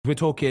We're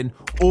talking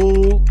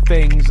all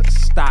things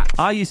stats.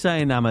 Are you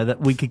saying, Amma, that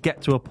we could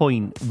get to a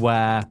point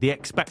where the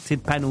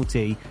expected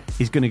penalty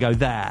is going to go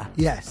there?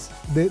 Yes.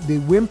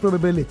 The win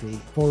probability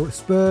for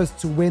Spurs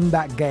to win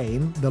that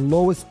game, the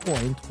lowest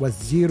point was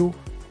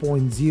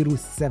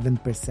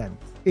 0.07%.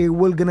 It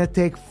will going to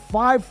take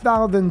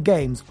 5,000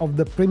 games of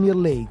the Premier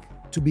League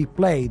to be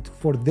played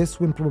for this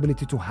win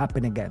probability to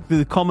happen again.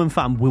 The common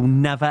fan will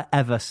never,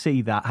 ever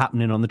see that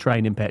happening on the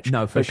training pitch.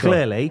 No, for but sure.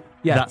 Clearly,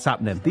 that's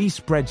happening. These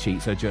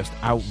spreadsheets are just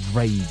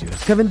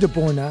outrageous. Kevin De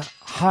Bruyne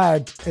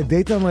hired a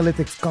data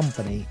analytics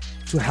company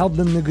to help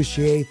them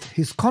negotiate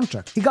his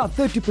contract. He got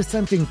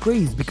 30%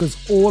 increase because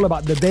all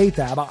about the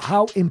data, about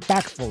how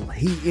impactful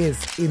he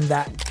is in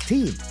that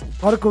team.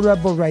 Oracle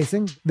Red Bull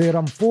Racing, they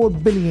run 4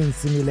 billion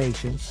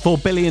simulations. 4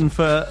 billion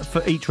for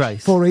each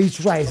race? For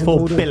each race.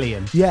 4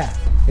 billion? Yeah.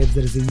 If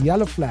there is a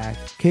yellow flag,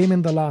 came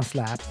in the last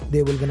lap,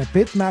 they were going to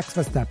pit Max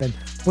Verstappen,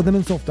 put them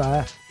in soft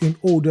tire in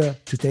order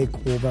to take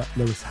over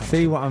Lewis Hamilton.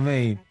 See what I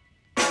mean?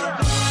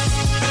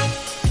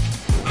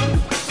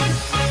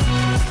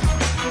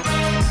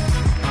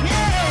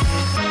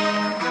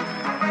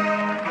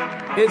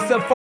 It's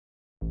the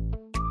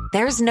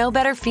There's no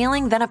better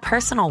feeling than a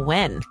personal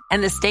win.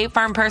 And the State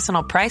Farm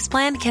Personal Price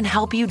Plan can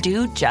help you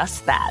do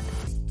just that.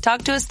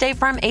 Talk to a State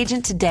Farm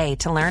agent today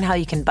to learn how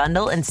you can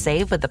bundle and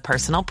save with the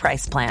Personal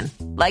Price Plan.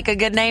 Like a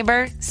good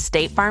neighbor,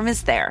 State Farm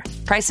is there.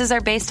 Prices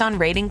are based on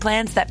rating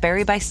plans that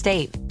vary by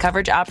state.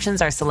 Coverage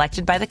options are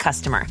selected by the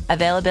customer.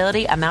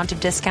 Availability, amount of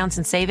discounts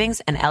and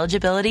savings, and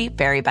eligibility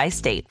vary by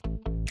state.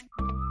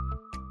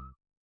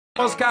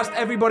 podcast,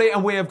 everybody,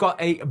 and we have got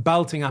a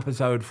belting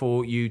episode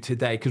for you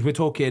today because we're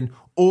talking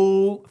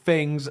all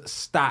things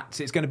stats.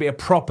 It's going to be a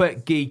proper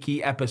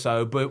geeky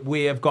episode, but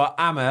we have got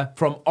Amma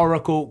from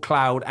Oracle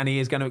Cloud, and he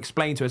is going to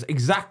explain to us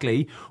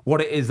exactly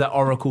what it is that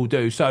Oracle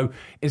do. So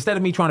instead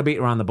of me trying to beat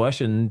around the bush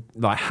and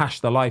like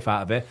hash the life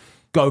out of it,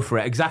 go for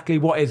it. Exactly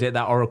what is it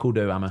that Oracle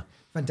do, Amma?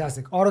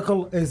 Fantastic.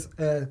 Oracle is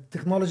a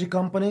technology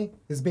company.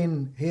 It's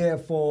been here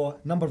for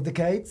a number of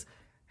decades,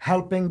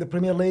 helping the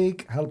Premier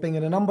League, helping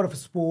in a number of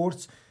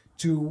sports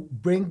to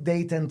bring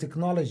data and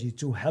technology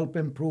to help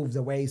improve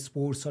the way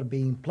sports are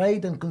being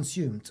played and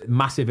consumed.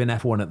 Massive in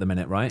F1 at the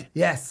minute, right?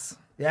 Yes.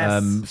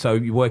 So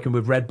you're working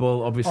with Red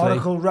Bull, obviously.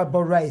 Oracle Red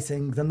Bull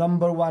Racing, the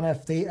number one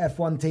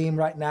F1 team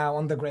right now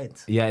on the grid.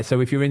 Yeah,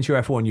 so if you're into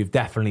F1, you've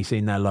definitely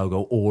seen their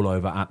logo all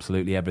over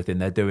absolutely everything.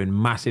 They're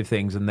doing massive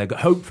things, and they're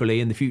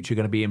hopefully in the future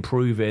going to be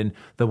improving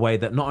the way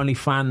that not only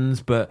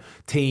fans, but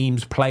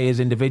teams, players,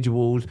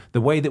 individuals,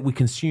 the way that we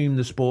consume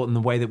the sport and the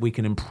way that we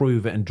can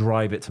improve it and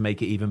drive it to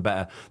make it even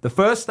better. The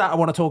first stat I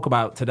want to talk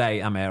about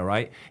today, Amir,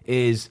 right,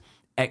 is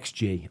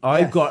XG.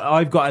 I've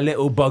got a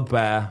little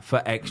bugbear for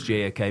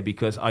XG, okay,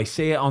 because I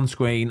see it on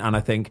screen and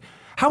I think,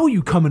 how are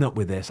you coming up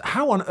with this?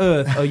 How on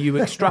earth are you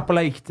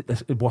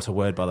extrapolating? What's a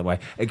word, by the way?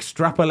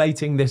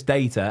 Extrapolating this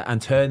data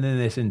and turning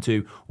this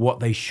into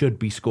what they should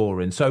be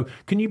scoring. So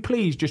can you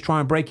please just try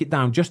and break it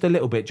down just a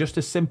little bit, just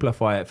to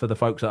simplify it for the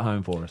folks at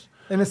home for us?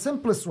 In the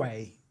simplest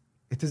way,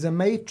 it is a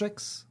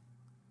matrix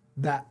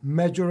that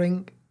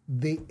measuring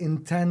the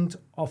intent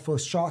of a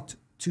shot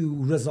to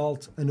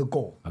result in a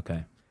goal.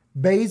 Okay.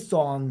 Based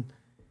on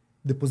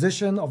the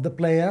position of the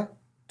player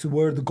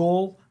toward the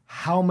goal,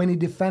 how many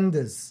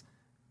defenders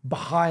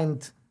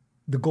behind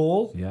the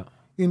goal,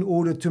 in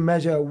order to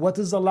measure what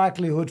is the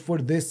likelihood for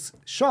this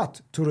shot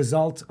to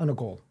result in a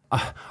goal.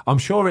 I'm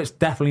sure it's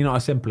definitely not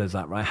as simple as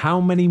that, right? How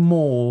many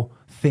more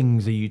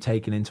things are you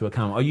taking into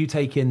account? Are you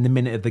taking the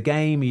minute of the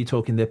game? Are you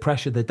talking the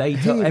pressure, the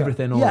data,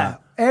 everything, all that?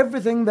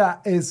 Everything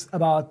that is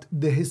about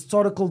the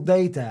historical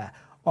data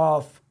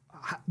of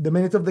the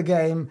minute of the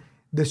game,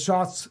 the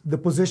shots, the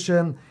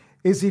position,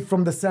 is he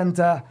from the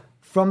center,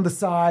 from the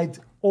side,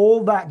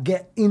 all that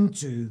get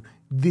into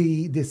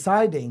the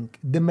deciding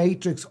the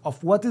matrix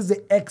of what is the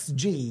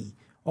XG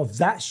of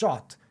that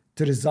shot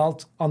to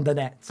result on the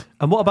net.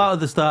 And what about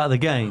at the start of the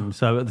game?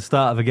 So at the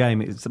start of a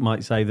game, it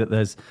might say that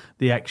there's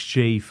the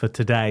XG for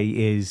today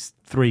is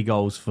 3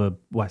 goals for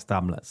West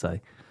Ham, let's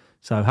say.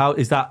 So how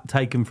is that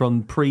taken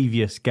from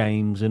previous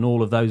games and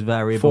all of those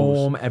variables?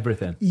 Form,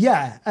 everything.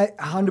 Yeah,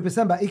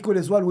 100%. But equally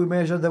as well, we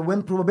measure the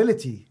win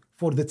probability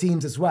for the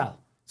teams as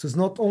well. So it's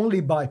not only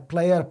by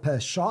player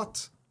per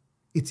shot,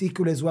 it's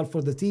equally as well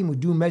for the team. We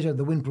do measure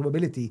the win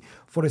probability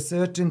for a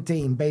certain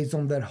team based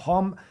on their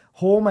home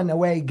and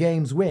away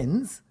games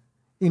wins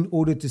in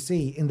order to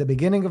see in the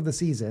beginning of the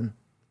season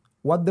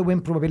what the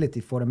win probability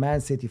for a Man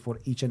City for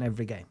each and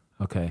every game.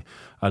 Okay.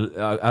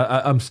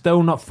 I'm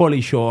still not fully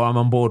sure I'm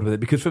on board with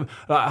it because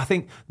I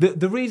think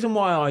the reason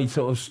why I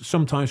sort of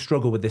sometimes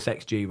struggle with this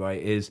XG,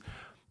 right, is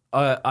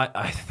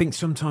I think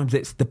sometimes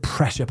it's the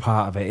pressure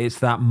part of it. It's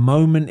that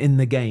moment in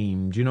the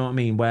game, do you know what I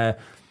mean, where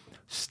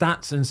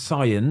stats and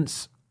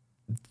science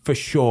for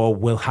sure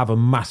will have a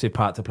massive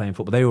part to play in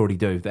football. They already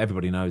do.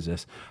 Everybody knows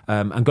this.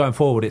 And going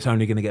forward, it's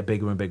only going to get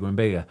bigger and bigger and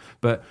bigger.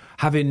 But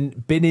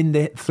having been in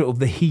the sort of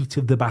the heat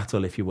of the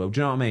battle, if you will,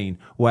 do you know what I mean,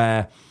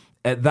 where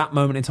at that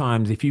moment in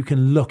time, if you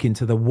can look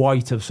into the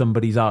white of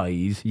somebody's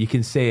eyes, you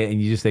can see it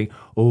and you just think,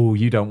 oh,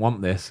 you don't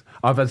want this.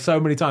 I've had so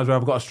many times where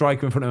I've got a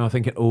striker in front of me, I'm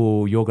thinking,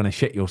 oh, you're going to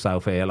shit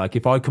yourself here. Like,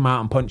 if I come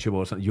out and punch you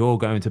or something, you're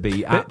going to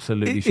be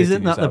absolutely shitting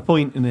Isn't that yourself. the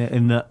point in it,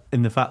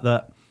 in the fact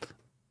that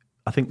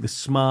I think the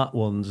smart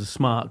ones, the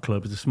smart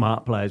clubs, the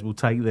smart players will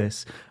take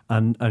this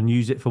and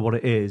use it for what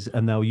it is,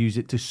 and they'll use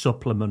it to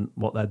supplement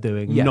what they're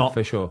doing, Yeah, not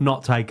for sure.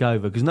 not take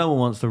over, because no one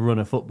wants to run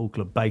a football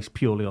club based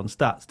purely on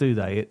stats, do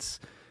they?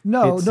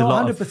 No, It's a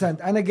lot of- 100%.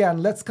 And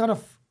again, let's kind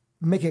of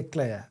make it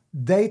clear.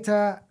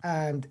 Data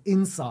and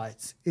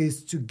insights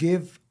is to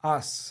give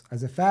us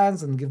as a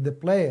fans and give the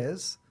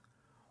players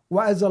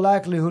what is the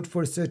likelihood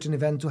for a certain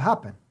event to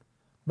happen.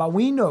 But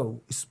we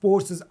know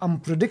sports is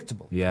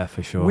unpredictable. Yeah,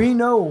 for sure. We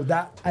know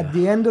that at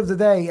the end of the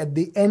day, at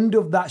the end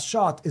of that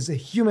shot is a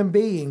human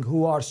being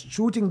who are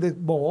shooting the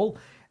ball,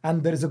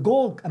 and there is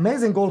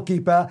amazing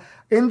goalkeeper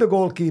in the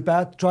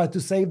goalkeeper try to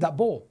save that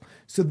ball.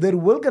 So there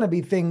will going to be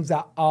things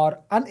that are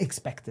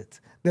unexpected.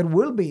 There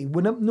will be,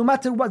 no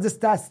matter what the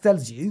stats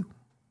tells you,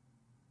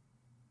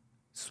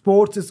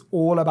 sports is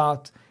all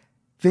about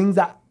things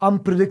that are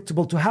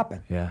unpredictable to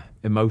happen. Yeah,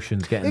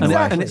 emotions getting in the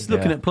Exactly. way. And it's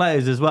looking Yeah. at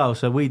players as well.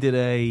 So we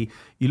did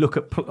you look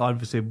at,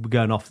 obviously we're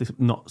going off this,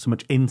 not so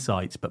much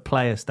insights, but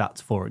player stats,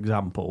 for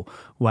example,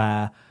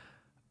 where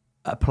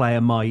a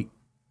player might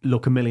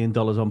look $1 million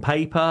on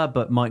paper,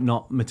 but might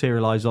not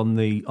materialise on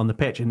the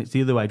pitch. And it's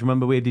the other way. Do you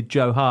remember we did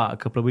Joe Hart a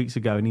couple of weeks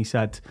ago, and he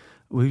said,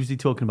 who was he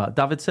talking about?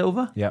 David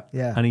Silva? Yeah.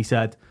 Yeah. And he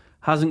said,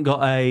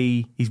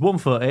 he's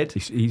one-footed,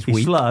 He's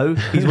weak. slow,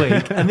 he's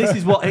weak. And this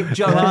is what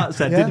Joe Hart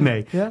said, Yeah,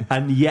 didn't he? yeah.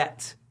 And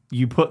yet,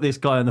 you put this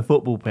guy on the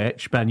football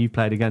pitch, Ben, you've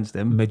played against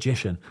him.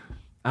 Magician.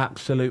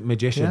 Absolute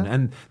magician. Yeah.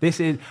 And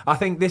I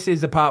think this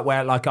is the part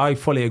where, like, I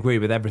fully agree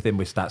with everything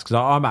with stats, because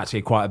I'm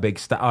actually quite a big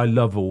I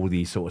love all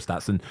these sort of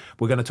stats, and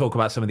we're going to talk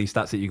about some of these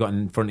stats that you got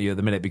in front of you at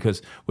the minute,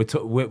 because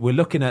we're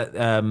looking at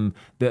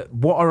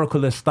what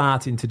Oracle is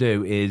starting to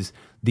do is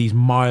these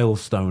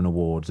milestone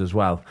awards as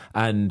well.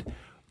 And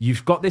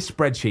you've got this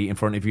spreadsheet in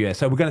front of you here.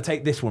 So we're going to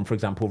take this one, for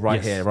example,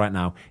 right here, right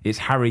now. It's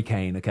Harry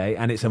Kane, okay?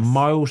 And it's a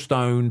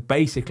milestone,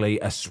 basically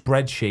a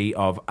spreadsheet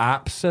of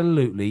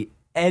absolutely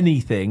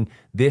anything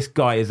this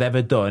guy has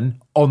ever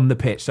done on the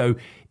pitch. So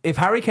if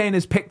Harry Kane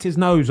has picked his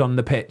nose on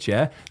the pitch,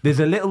 yeah, there's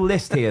a little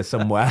list here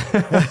somewhere.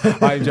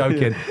 I'm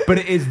joking. But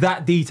it is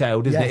that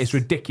detailed, isn't it? Yes. It's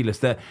ridiculous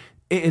that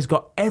it has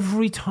got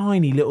every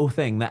tiny little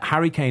thing that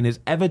Harry Kane has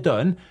ever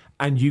done,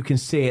 and you can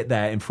see it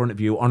there in front of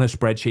you on a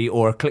spreadsheet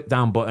or a click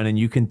down button, and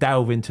you can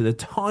delve into the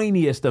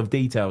tiniest of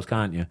details,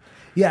 can't you?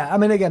 Yeah, I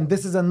mean, again,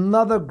 this is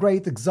another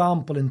great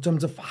example in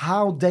terms of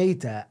how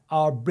data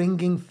are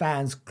bringing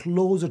fans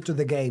closer to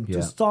the game Yeah.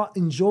 to start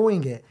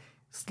enjoying it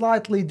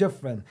slightly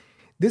different.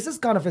 This is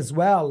kind of as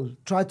well,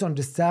 try to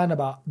understand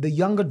about the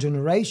younger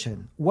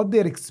generation, what they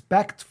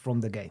expect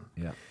from the game.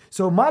 Yeah.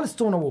 So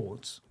milestone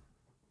awards,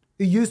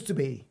 it used to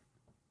be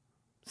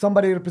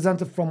somebody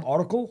represented from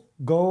Oracle,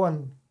 go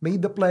and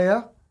meet the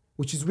player,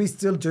 which is we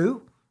still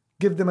do,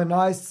 give them a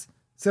nice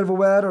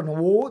silverware or an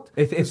award.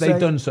 If to they've say-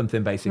 done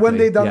something, basically. when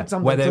they've done Yeah.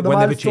 something. When So the they've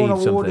milestone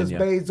achieved award something, is yeah.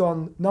 based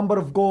on number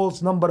of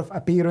goals, number of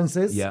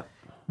appearances Yeah.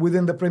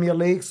 within the Premier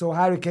League. So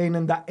Harry Kane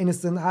in that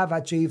instant have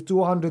achieved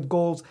 200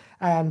 goals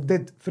and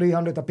did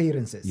 300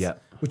 appearances. Yeah.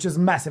 Which is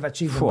massive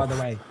achievement, by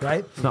the way,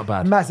 right? It's not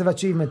bad. Massive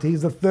achievement.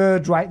 He's the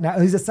third right now.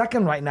 He's the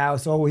second right now.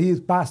 So he's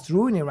past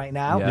Rooney right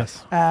now.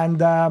 Yes.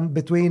 And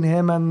between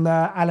him and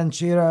Alan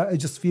Shearer,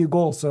 just a few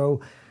goals. So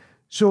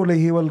surely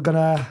he will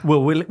gonna.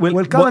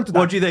 We'll come into that.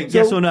 What do you think? So-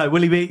 Yes or no?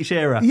 Will he beat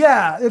Shearer?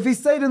 Yeah, if he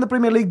stayed in the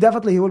Premier League,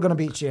 definitely he will gonna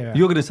beat Shearer.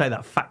 You're going to say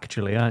that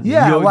factually, aren't you?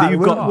 Yeah, You've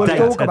we'll got talk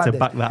data about to this.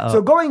 back that up.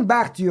 So going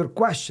back to your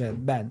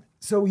question, Ben.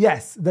 So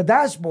yes, the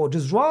dashboard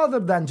is rather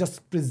than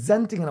just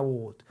presenting an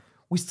award,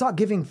 we start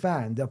giving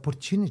fans the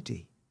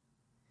opportunity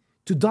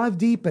to dive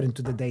deeper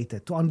into the data,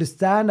 to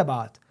understand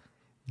about,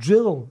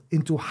 drill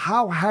into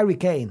how Harry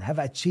Kane have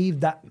achieved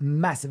that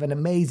massive and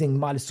amazing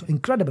milestone,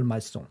 incredible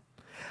milestone.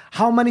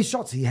 How many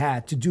shots he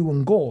had to do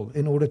on goal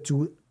in order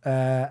to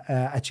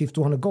achieve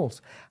 200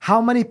 goals. How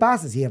many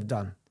passes he have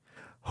done.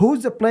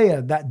 Who's the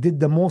player that did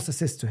the most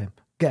assists to him?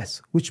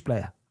 Guess, which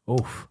player?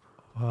 Oof.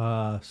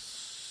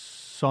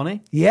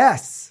 Sonny?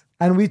 Yes.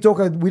 And we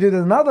did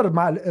another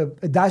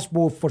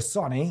dashboard for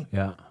Sonny,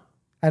 Yeah.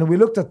 and we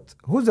looked at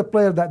who's the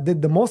player that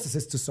did the most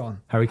assists to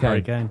Son. Harry Kane.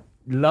 Harry Kane.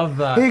 Love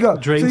that. Here you go.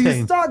 Dream so you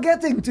team. start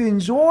getting to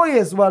enjoy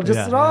as well, just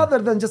Yeah, rather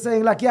than just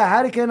saying like, yeah,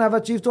 Harry Kane have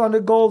achieved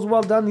 200 goals,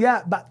 well done.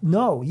 Yeah, but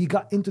no, you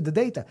got into the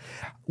data.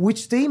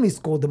 Which team he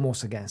scored the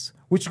most against?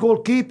 Which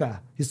goalkeeper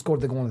he scored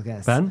the goal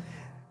against? Ben?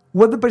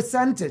 What the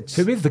percentage?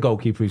 Who is the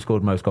goalkeeper who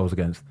scored most goals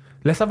against?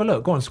 Let's have a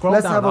look. Go on, scroll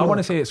Let's down. have a I want to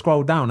look. see it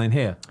scroll down in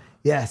here.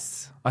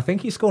 Yes. I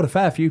think he scored a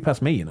fair few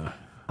past me, you know.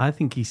 I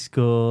think he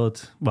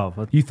scored,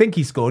 You think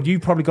he scored? You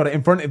probably got it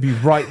in front of you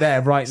right there,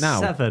 right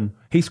now. 7.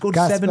 He scored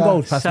Gasper. 7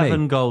 goals past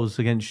 7 me. goals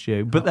against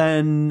you. But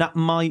then that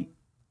might...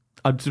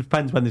 It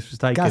depends when this was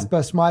taken. Kasper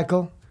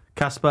Schmeichel.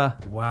 Casper.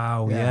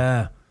 Wow,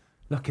 yeah.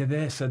 Look at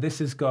this. So this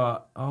has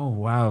got, oh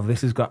wow,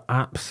 this has got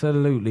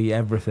absolutely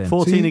everything.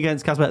 14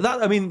 against Casper.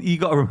 I mean, you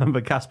got to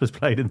remember Casper's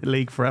played in the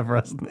league forever,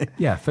 hasn't he?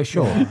 Yeah, for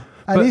sure.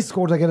 And he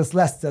scored against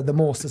Leicester the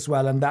most as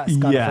well, and that's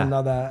kind of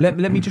another... Let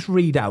me just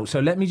read out. So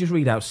let me just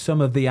read out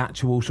some of the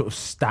actual sort of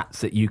stats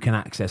that you can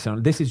access.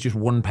 And this is just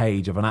one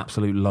page of an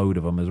absolute load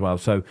of them as well.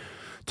 So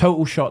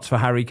total shots for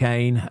Harry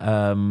Kane,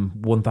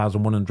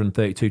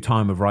 1,132,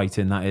 time of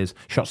writing, that is.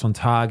 Shots on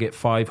target,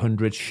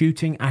 500.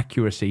 Shooting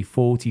accuracy,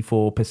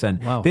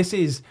 44%. Wow. This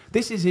is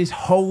his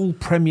whole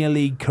Premier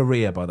League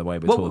career, by the way.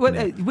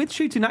 With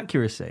shooting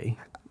accuracy,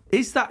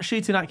 is that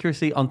shooting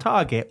accuracy on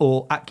target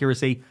or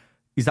accuracy...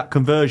 Is that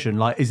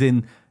conversion?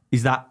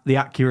 Is that the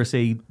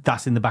accuracy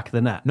that's in the back of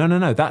the net? No.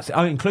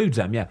 It includes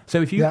them. Yeah.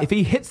 So if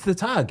he hits the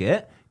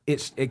target,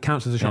 it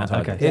counts as a shot on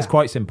target. Okay. It's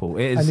quite simple.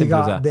 It is and simple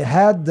you as got that. the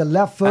head, the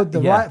left foot,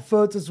 the right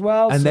foot as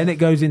well. And then it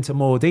goes into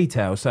more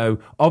detail. So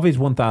of his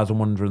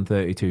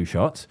 1,132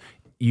 shots,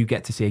 you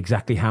get to see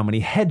exactly how many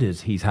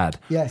headers he's had.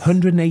 Yes.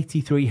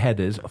 183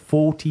 headers.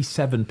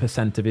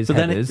 47% of his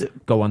headers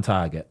go on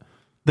target.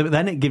 But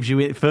then it gives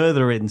you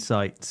further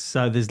insights.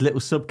 So there's little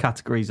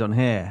subcategories on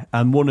here,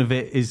 and one of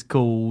it is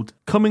called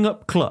Coming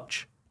Up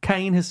Clutch.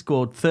 Kane has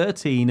scored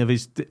 13 of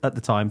his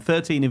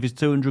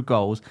 200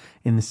 goals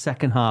in the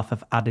second half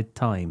of added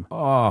time.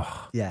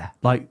 Oh, yeah.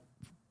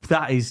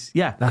 That's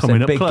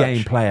coming a up big clutch.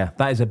 game player.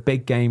 That is a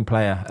big game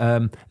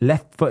player.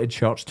 Left-footed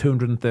shots,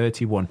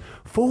 231.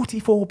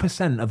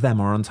 44% of them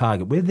are on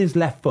target with his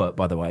left foot,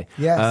 by the way.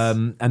 Yes.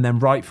 And then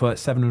right foot,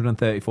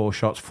 734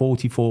 shots,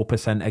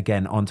 44%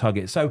 again on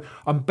target. So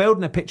I'm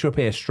building a picture up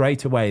here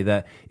straight away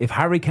that if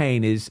Harry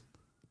Kane is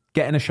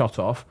getting a shot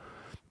off,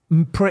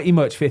 pretty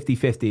much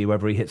 50-50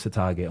 whether he hits the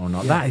target or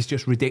not. That is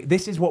just ridiculous.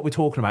 This is what we're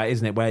talking about,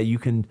 isn't it? Where you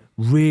can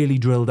really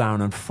drill down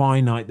and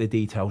finite the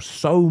details,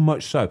 so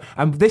much so.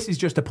 And this is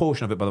just a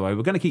portion of it, by the way.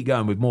 We're going to keep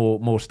going with more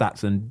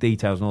stats and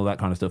details and all that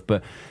kind of stuff.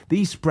 But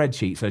these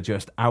spreadsheets are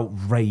just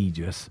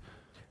outrageous.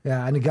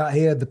 Yeah, and you got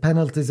here the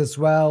penalties as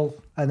well.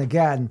 And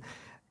again,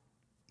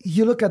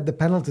 you look at the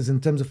penalties in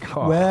terms of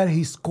where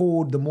he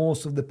scored the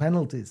most of the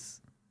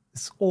penalties.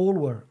 It's all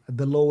were at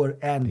the lower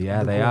end. Yeah,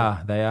 of the they goal.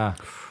 are. They are.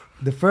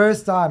 The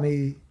first time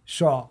he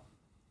shot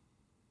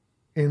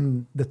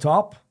in the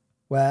top,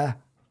 where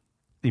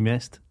He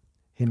missed.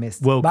 he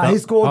missed. World but Cup. he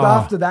scored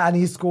after that, and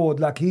he scored.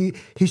 He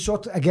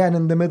shot again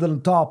in the middle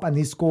and top, and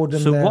he scored in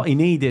So the... what he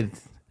needed,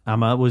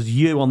 Emma, was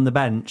you on the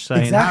bench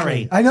saying, Exactly.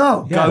 Harry, I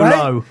know. go right?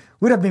 low.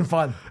 Would have been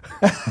fun.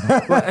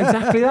 Well,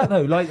 exactly that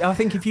though. I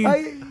think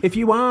if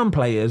you arm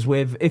players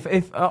with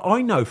if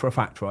I know for a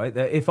fact, right,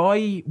 that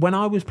when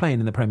I was playing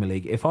in the Premier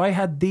League, if I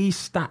had these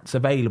stats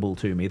available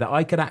to me that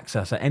I could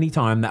access at any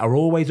time, that are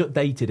always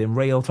updated in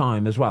real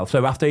time as well.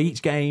 So after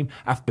each game,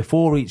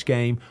 before each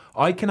game,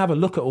 I can have a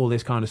look at all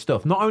this kind of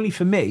stuff, not only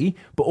for me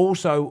but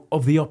also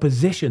of the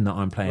opposition that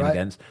I'm playing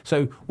against.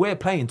 So we're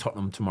playing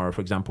Tottenham tomorrow, for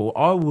example.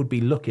 I would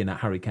be looking at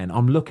Harry Kane.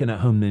 I'm looking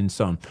at Heung-min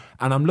Son,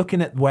 and I'm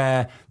looking at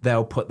where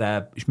they'll put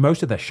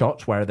most of their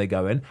shots. Where are they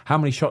going? How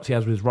many shots he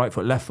has with his right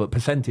foot, left foot,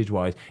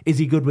 percentage-wise? Is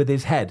he good with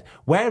his head?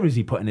 Where is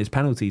he putting his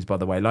penalties, by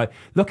the way?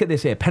 Look at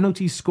this here.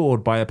 Penalties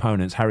scored by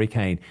opponents, Harry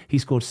Kane. He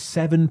scored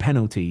 7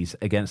 penalties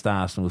against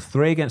Arsenal,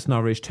 3 against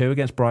Norwich, 2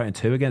 against Brighton,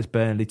 2 against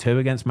Burnley, 2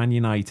 against Man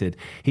United.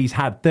 He's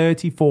had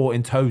 34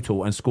 in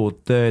total and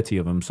scored 30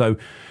 of them. So,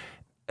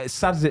 as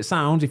sad as it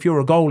sounds, if you're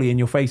a goalie and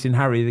you're facing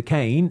Harry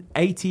Kane,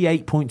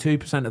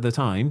 88.2% of the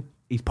time,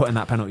 he's putting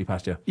that penalty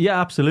past you.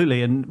 Yeah,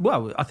 absolutely. And,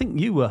 well, I think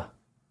you were...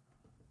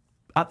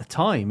 At the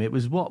time, it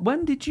was what?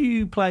 When did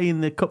you play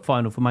in the cup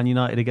final for Man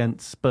United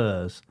against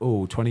Spurs?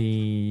 Oh,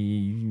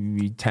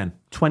 2010.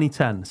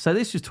 2010. So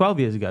this was 12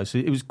 years ago. So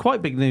it was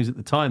quite big news at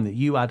the time that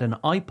you had an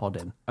iPod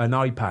in. An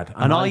iPad.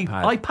 An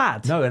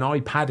iPad? No, an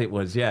iPad it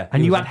was, yeah.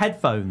 And you had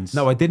headphones? headphones?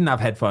 No, I didn't have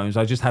headphones.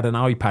 I just had an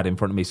iPad in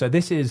front of me. So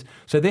this is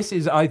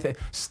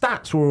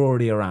stats were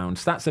already around.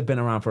 Stats have been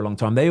around for a long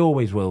time. They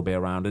always will be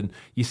around. And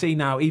you see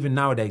now, even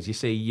nowadays,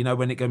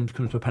 when it comes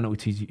to a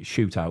penalty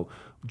shootout,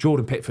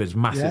 Jordan Pickford's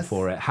massive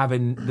for it,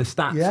 having the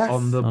stats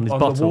on the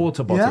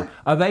water bottle. Yeah.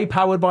 Are they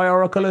powered by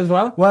Oracle as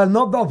well? Well,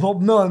 not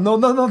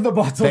the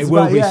bottles. They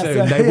will be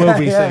soon. They will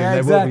be soon.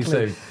 They will be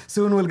Exactly. soon.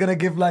 Soon we're gonna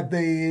give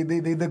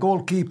the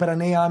goalkeeper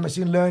an AI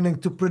machine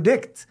learning to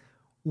predict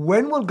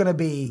when we're gonna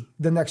be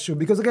the next shoot.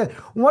 Because again,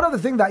 one of the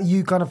things that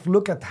you kind of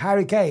look at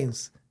Harry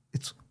Kane's,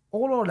 it's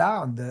all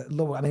around the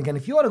lower. I mean, again,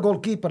 if you are a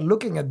goalkeeper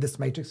looking at this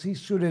matrix,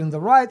 he's shooting in the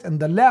right and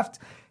the left.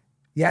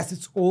 Yes,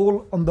 it's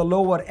all on the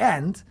lower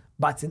end,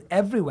 but it's in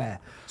everywhere.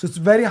 So it's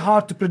very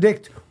hard to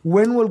predict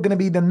when we're going to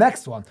be the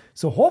next one.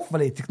 So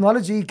hopefully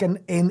technology can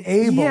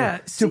enable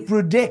to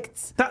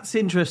predict. That's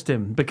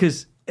interesting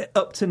because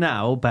up to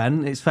now,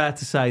 Ben, it's fair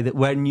to say that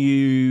when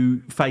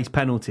you face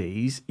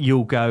penalties,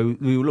 you'll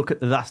look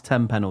at the last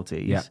 10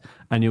 penalties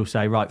and you'll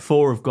say, right,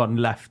 4 have gone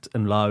left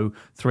and low,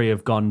 3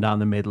 have gone down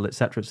the middle,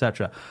 etc.,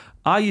 etc.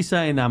 Are you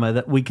saying, Emma,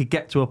 that we could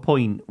get to a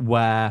point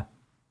where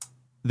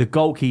the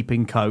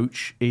goalkeeping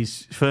coach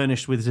is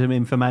furnished with some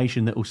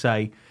information that will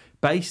say,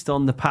 based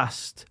on the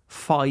past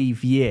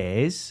 5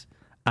 years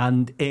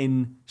And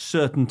in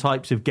certain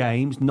types of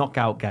games,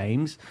 knockout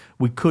games,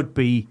 we could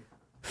be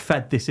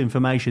fed this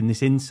information,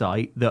 this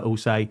insight that will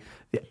say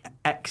the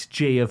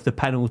XG of the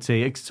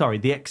penalty,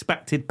 the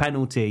expected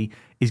penalty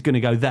is going to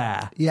go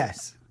there.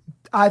 Yes.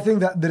 I think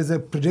that there is a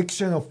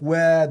prediction of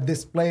where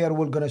this player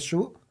will going to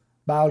shoot,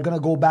 but I'm going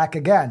to go back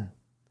again.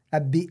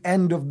 At the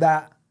end of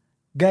that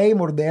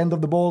game or the end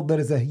of the ball, there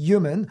is a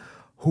human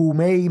who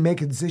may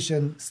make a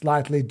decision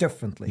slightly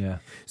differently. Yeah.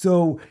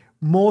 So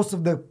most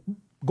of the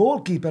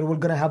goalkeeper will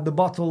going to have the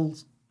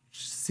bottles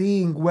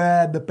seeing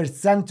where the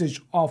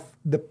percentage of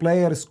the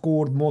player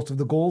scored most of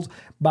the goals,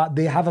 but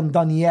they haven't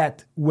done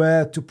yet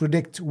where to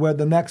predict where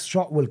the next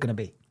shot will going to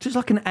be. Just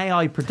like an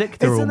AI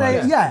predictor It's an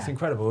almost. yeah. It's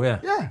incredible, yeah.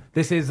 Yeah.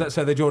 This is,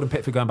 so the Jordan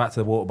Pickford, going back to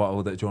the water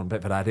bottle that Jordan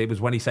Pickford had, it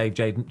was when he saved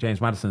James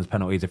Maddison's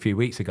penalties a few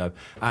weeks ago,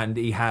 and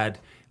he had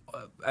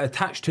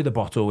attached to the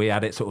bottle, he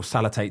had it sort of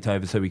sellotaped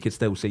over so we could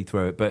still see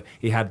through it, but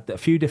he had a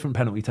few different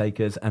penalty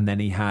takers, and then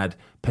he had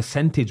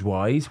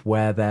percentage-wise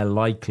where they're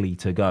likely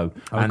to go.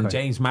 Okay. And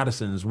James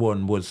Maddison's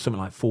one was something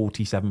like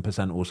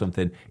 47% or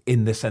something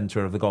in the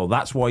centre of the goal.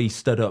 That's why he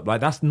stood up.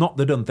 Like, that's not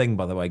the done thing,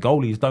 by the way.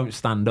 Goalies don't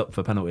stand up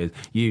for penalties.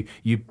 You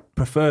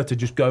prefer to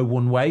just go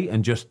one way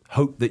and just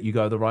hope that you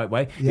go the right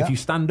way. Yeah. If you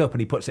stand up and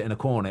he puts it in a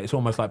corner, it's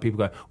almost like people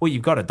go, well,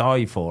 you've got to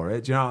dive for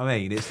it. Do you know what I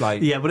mean? It's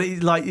like... Yeah, but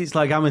it's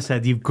like Amma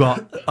said, you've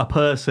got a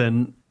person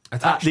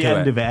attached at the to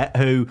end it. of it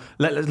who,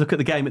 let's look at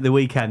the game at the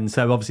weekend.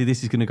 So obviously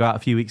this is going to go out a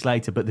few weeks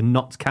later, but the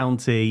Notts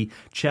County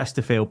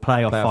Chesterfield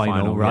playoff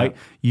final, right? Yeah.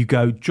 You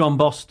go John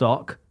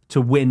Bostock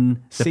to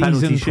win the Season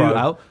penalty pro.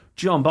 shootout.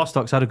 John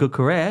Bostock's had a good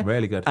career.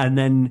 Really good. And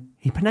then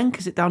he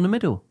Panenkes it down the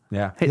middle.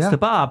 Yeah. Hits Yeah. the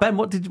bar. Ben,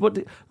 what do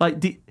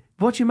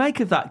you make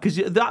of that? Because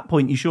at that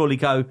point you surely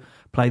go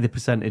play the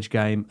percentage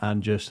game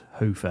and just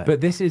hoof it.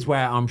 But this is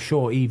where I'm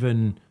sure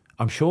even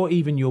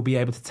you'll be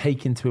able to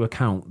take into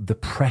account the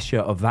pressure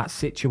of that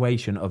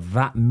situation, of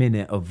that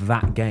minute, of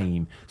that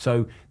game.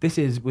 So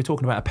we're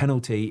talking about a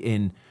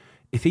penalty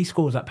if he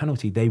scores that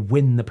penalty, they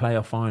win the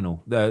playoff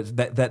final. They're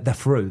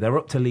through. They're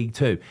up to League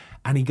Two.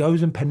 And he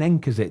goes and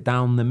Panenkes it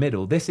down the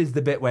middle. This is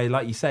the bit where,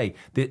 like you say,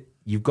 that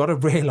you've got to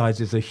realise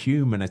there's a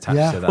human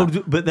attached to that.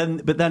 Well,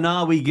 but then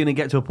are we going to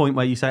get to a point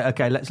where you say,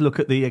 okay, let's look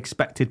at the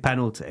expected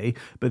penalty,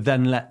 but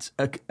then let's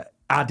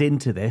add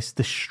into this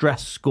the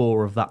stress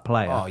score of that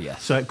player? Oh,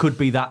 yes. So it could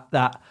be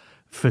that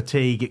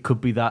fatigue, it could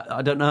be that,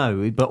 I don't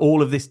know, but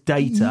all of this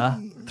data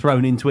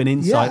thrown into an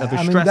insight of a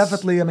stress.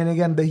 Definitely.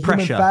 Again, the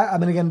human pressure.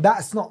 again,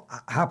 that's not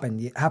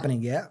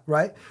happening yet,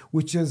 right?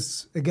 Which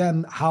is,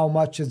 again, how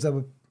much is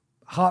the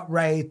heart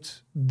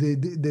rate,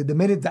 the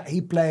minute that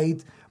he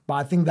played. But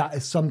I think that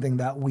is something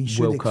that we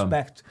should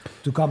expect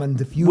to come in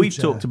the future. We've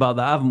talked about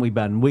that, haven't we,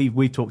 Ben?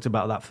 We've talked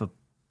about that for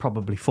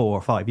probably 4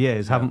 or 5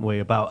 years, haven't we,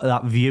 about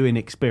that viewing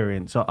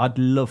experience. So I'd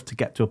love to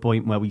get to a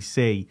point where we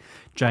see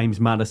James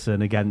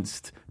Maddison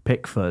against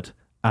Pickford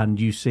and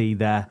you see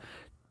their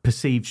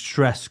perceived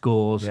stress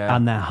scores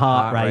and their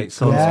heart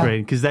rates on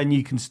screen, because then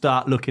you can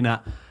start looking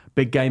at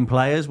big game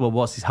players. Well,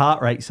 what's his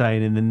heart rate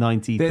saying in the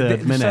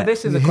 93rd minute? So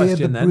this is you a hear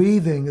question the then.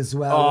 breathing as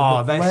well.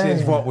 Oh, this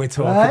is what we're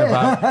talking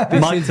about.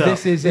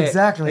 This is it.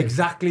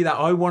 Exactly that.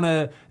 I want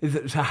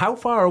to... So how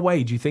far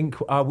away do you think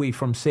are we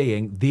from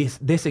seeing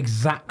this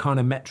exact kind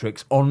of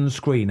metrics on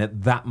screen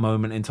at that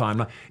moment in time?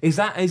 Like, is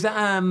that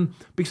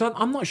because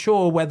I'm not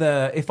sure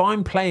whether, if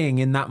I'm playing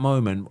in that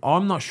moment,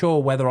 I'm not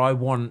sure whether I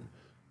want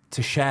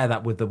to share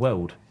that with the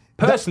world.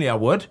 Personally, I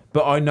would,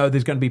 but I know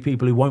there's going to be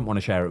people who won't want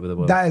to share it with the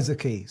world. That is the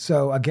key.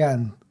 So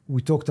again, we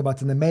talked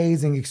about an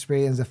amazing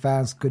experience the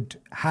fans could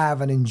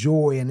have and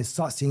enjoy, and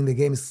start seeing the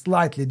game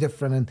slightly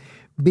different and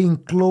being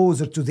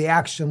closer to the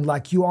action,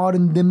 like you are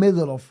in the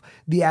middle of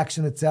the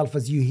action itself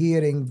as you're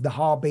hearing the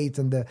heartbeat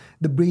and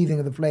the breathing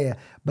of the player.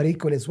 But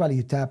equally as well,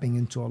 you're tapping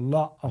into a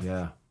lot of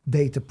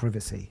data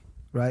privacy,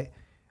 right?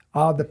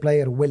 Are the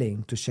player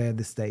willing to share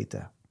this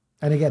data?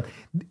 And again,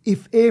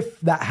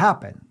 if that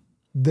happened,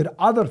 there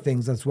are other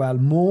things as well,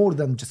 more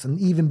than just, and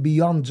even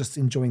beyond just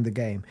enjoying the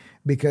game.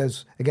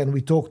 Because, again,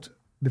 we talked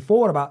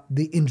before about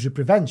the injury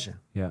prevention.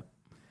 Yeah.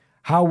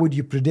 How would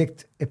you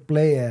predict a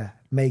player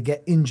may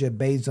get injured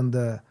based on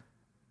the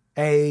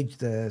age,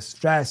 the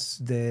stress,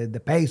 the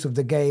pace of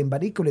the game,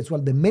 but equally as well,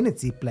 the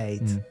minutes he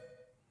played.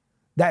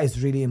 That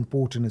is really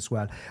important as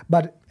well.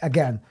 But,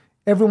 again,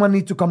 everyone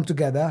needs to come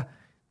together,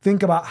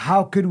 think about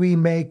how could we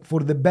make for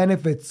the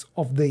benefits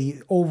of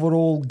the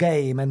overall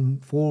game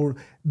and for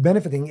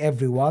benefiting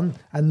everyone,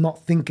 and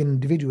not thinking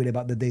individually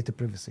about the data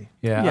privacy.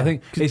 Yeah. I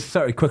think it's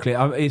sorry quickly.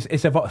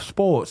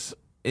 Sports.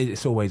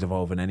 It's always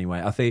evolving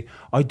anyway.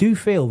 I do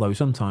feel though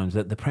sometimes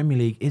that the Premier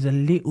League is a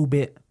little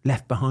bit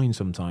left behind.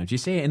 Sometimes you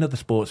see it in other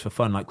sports for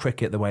fun, like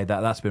cricket, the way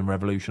that's been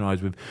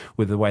revolutionised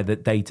with the way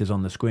that data's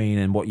on the screen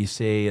and what you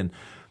see, and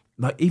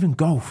like even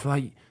golf,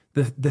 like.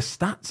 The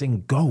stats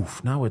in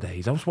golf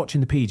nowadays. I was watching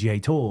the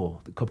PGA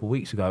Tour a couple of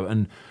weeks ago,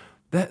 and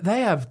they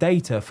have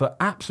data for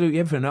absolutely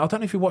everything. I don't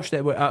know if you watched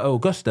it at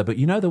Augusta, but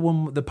you know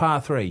the par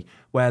 3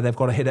 where they've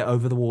got to hit it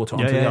over the water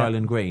onto the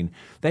island green.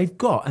 They've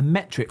got a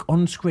metric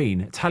on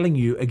screen telling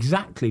you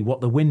exactly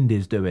what the wind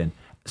is doing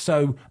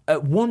So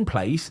at one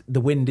place, the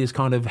wind is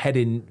kind of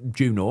heading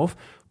due north.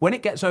 When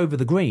it gets over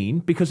the green,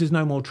 because there's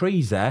no more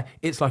trees there,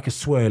 it's like a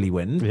swirly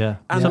wind. Yeah.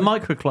 And It's a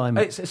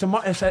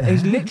microclimate.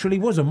 It literally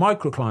was a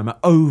microclimate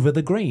over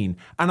the green.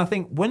 And I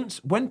think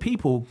when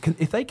people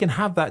if they can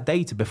have that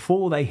data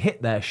before they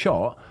hit their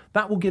shot,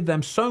 that will give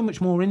them so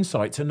much more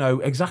insight to know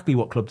exactly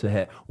what club to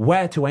hit,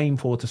 where to aim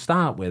for to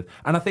start with.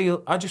 And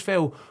I just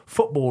feel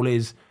football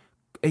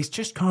it's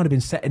just kind of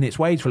been set in its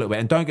ways for a little bit.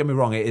 And don't get me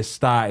wrong, it has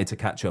started to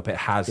catch up. It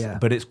has,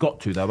 but it's got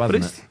to, though,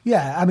 hasn't it?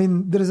 Yeah, I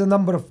mean, there is a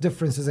number of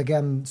differences.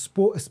 Again,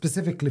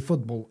 specifically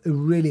football, a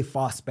really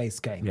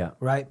fast-paced game,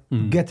 right?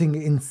 Getting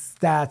in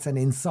stats and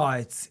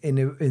insights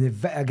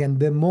again,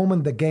 the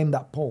moment the game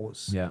that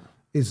pause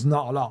is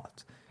not a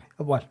lot.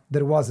 Well,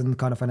 there wasn't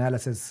kind of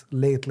analysis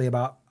lately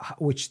about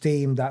which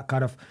team that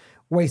kind of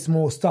wastes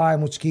more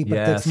time, which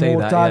keeper takes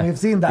more time. You've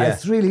seen that.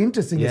 It's really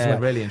interesting as well. Yeah,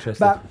 really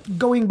interesting. But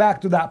going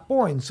back to that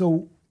point,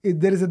 so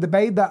there is a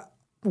debate that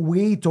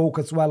we talk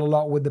as well a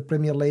lot with the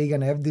Premier League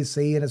and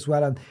FDC and as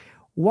well. And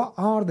what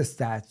are the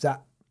stats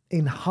that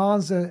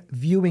enhance a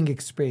viewing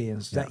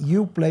experience that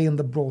you play in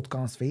the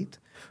broadcast feed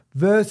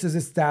versus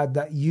a stat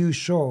that you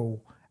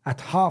show at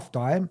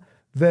halftime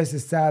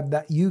versus stat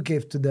that you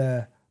give to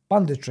the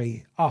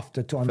punditry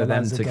after to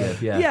analyze the game?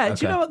 Do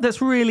you know what?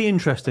 That's really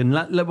interesting.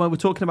 When we're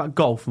talking about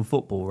golf and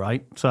football,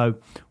 right? So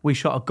we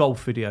shot a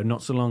golf video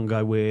not so long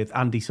ago with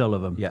Andy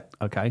Sullivan. Yeah.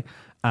 Okay.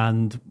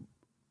 And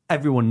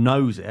everyone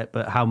knows it,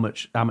 but how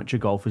much amateur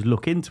golfers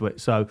look into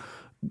it. So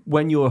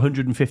when you're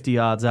 150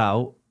 yards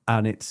out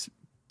and it's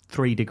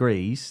 3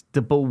 degrees,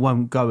 the ball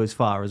won't go as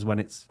far as when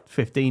it's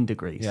 15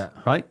 degrees. Yeah.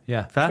 Right?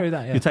 Yeah. Fair? True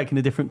that, yeah. You're taking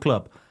a different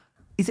club.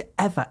 Is it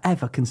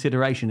ever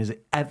consideration? Is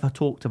it ever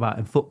talked about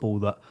in football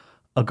that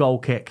a goal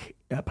kick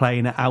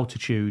playing at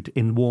altitude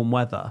in warm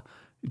weather,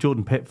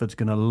 Jordan Pickford's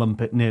going to lump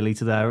it nearly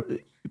to their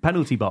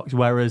penalty box,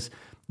 whereas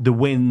the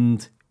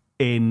wind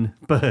in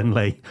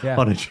Burnley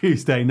on a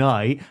Tuesday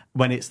night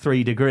when it's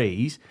 3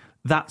 degrees,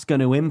 that's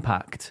going to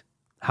impact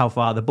how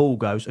far the ball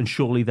goes, and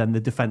surely then the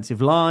defensive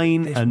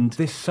line.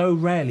 This so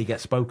rarely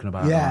gets spoken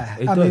about. Yeah,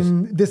 it does.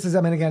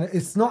 mean, again,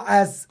 it's not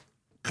as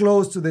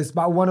close to this,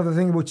 but one of the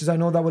things which is I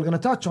know that we're going to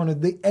touch on is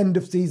the end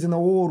of season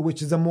award,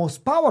 which is the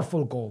most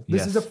powerful goal.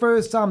 This is the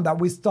first time that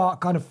we start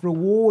kind of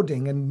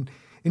rewarding and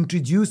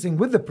introducing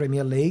with the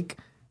Premier League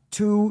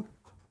to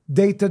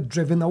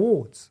data-driven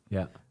awards.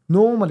 Yeah.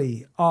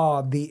 Normally,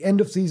 the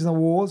end of season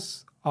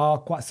awards are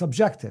quite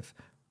subjective.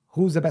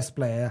 Who's the best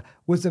player?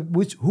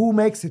 Who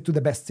makes it to the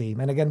best team?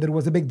 And again, there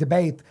was a big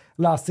debate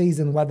last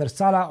season whether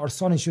Salah or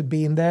Sonny should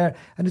be in there,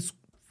 and it's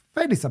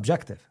fairly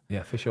subjective.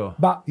 Yeah, for sure.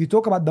 But you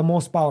talk about the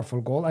most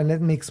powerful goal, and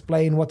let me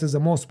explain what is the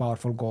most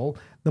powerful goal.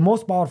 The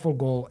most powerful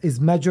goal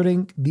is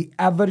measuring the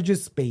average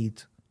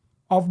speed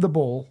of the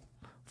ball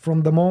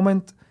from the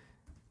moment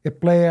a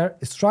player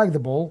strikes the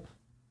ball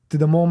to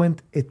the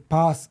moment it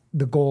passes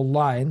the goal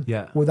line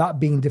without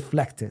being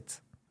deflected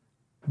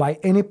by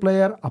any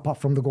player apart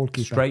from the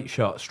goalkeeper.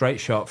 Straight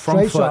shot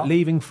from foot,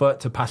 leaving foot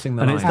to passing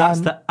the line.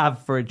 That's the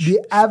average speed.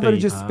 The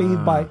average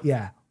speed by,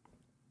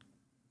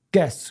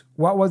 Guess,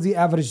 what was the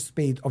average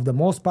speed of the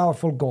most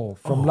powerful goal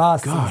from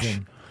last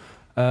season?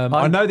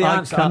 I know the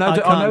answer. I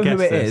know who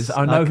it is.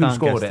 I know who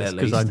scored it at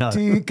least.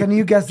 Can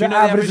you guess the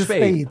average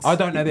speed? I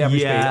don't know the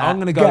average speed. I'm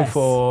going to go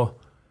for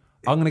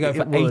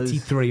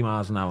 83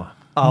 miles an hour.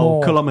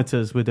 Oh,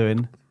 kilometres we're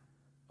doing.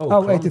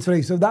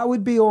 83. So that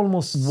would be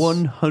almost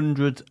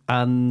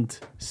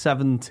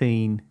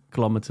 117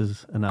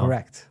 kilometres an hour.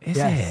 Correct. Is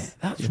it?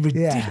 That's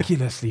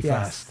ridiculously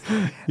fast.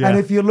 Yeah. And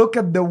if you look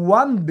at the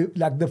one,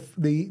 like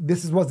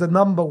this was the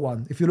number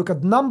one. If you look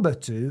at number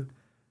 2,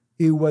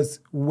 it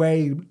was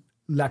way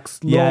slower.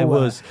 Yeah, it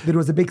was. There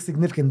was a big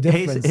significant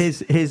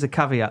difference. Here's a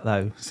caveat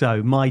though.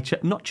 So my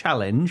not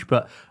challenge,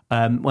 but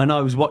when I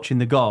was watching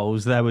the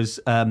goals, there was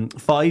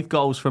 5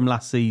 goals from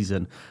last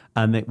season,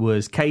 and it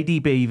was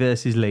KDB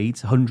versus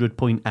Leeds,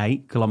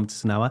 100.8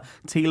 kilometres an hour.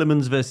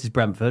 Tielemans versus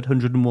Brentford,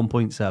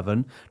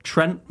 101.7.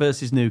 Trent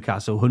versus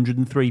Newcastle,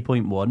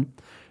 103.1.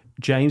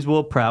 James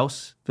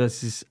Ward-Prowse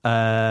versus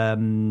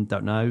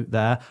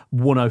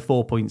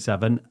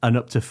 104.7, and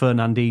up to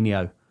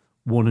Fernandinho,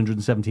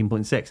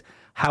 117.6.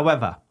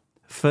 However,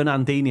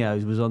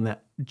 Fernandinho was on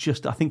that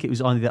I think it was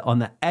on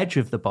the edge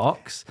of the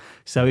box.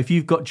 So if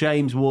you've got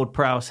James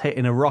Ward-Prowse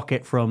hitting a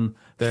rocket from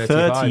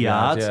 30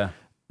 yards,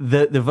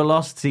 the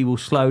velocity will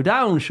slow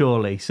down,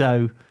 surely.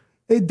 So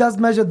it does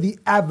measure the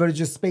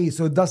average speed.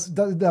 So it does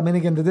I mean,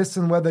 again, the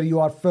distance, whether you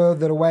are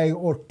further away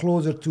or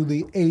closer to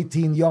the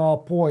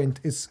 18-yard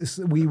point,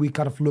 we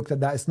kind of looked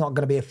at that. It's not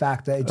going to be a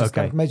factor. It's just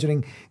kind of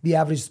measuring the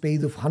average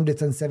speed of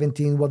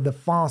 117, what the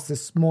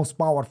fastest, most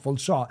powerful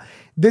shot.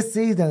 This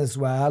season as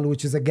well,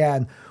 which is,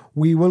 again,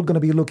 we will going to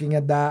be looking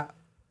at that.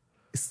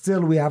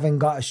 Still, we haven't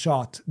got a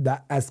shot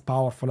that as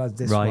powerful as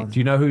this one. Do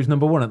you know who's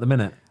number 1 at the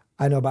minute?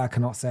 I know, but I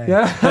cannot say.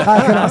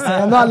 I cannot say.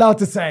 I'm not allowed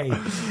to say.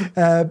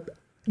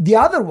 The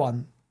other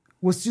one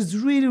was just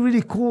really,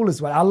 really cool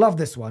as well. I love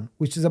this one,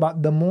 which is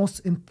about the most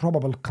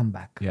improbable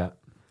comeback. Yeah,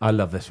 I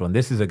love this one.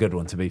 This is a good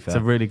one, to be fair.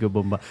 It's a really good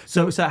one.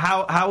 So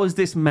how is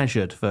this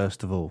measured,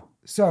 first of all?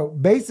 So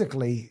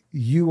basically,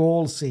 you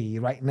all see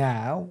right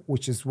now,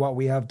 which is what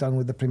we have done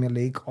with the Premier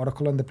League,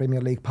 Oracle and the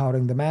Premier League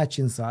powering the match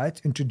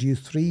insights,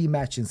 introduced 3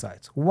 match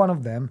insights. One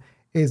of them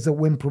is the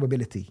win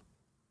probability.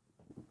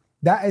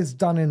 That is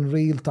done in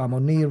real time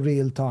or near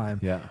real time.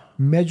 Yeah.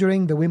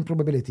 Measuring the win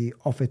probability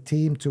of a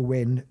team to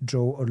win,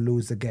 draw, or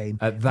lose a game.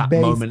 At that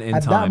moment in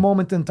At time. that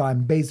moment in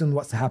time, based on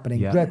what's happening.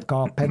 Yeah. Red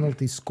card,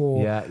 penalty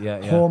score,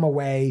 Yeah. home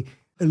away,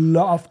 a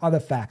lot of other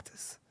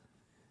factors.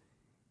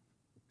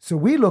 So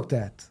we looked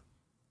at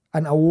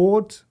an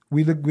award.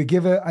 We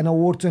give an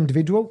award to an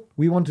individual.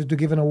 We wanted to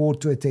give an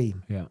award to a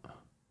team. Yeah.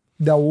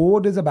 The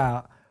award is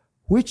about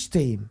which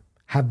team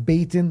have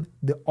beaten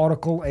the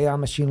Oracle AI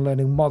machine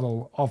learning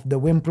model of the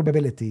win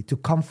probability to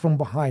come from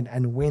behind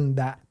and win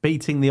that.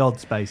 Beating the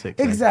odds,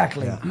 basically.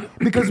 Exactly.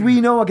 Because we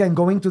know, again,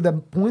 going to the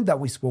point that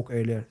we spoke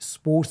earlier,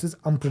 sports is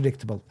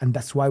unpredictable, and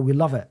that's why we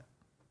love it.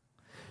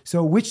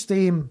 So which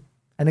team,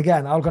 and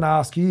again, I'm going to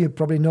ask you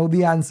probably know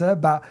the answer,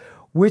 but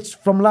which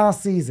from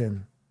last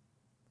season,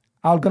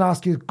 I'm going to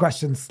ask you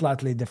questions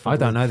slightly different.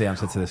 I don't know the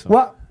answer to this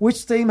one.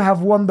 Which team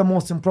have won the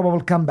most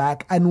improbable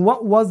comeback, and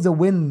what was the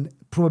win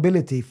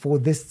probability for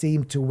this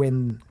team to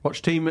win?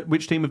 Which team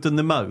have done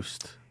the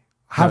most?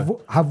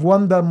 Have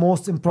won the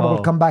most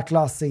improbable comeback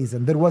last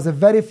season? There was a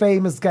very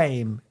famous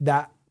game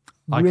that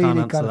I really can't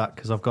answer that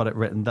because I've got it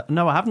written down.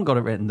 No, I haven't got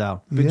it written down.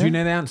 But do you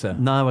know the answer?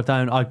 No, I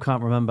don't. I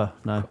can't remember.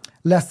 No.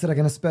 Leicester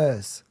against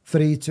Spurs,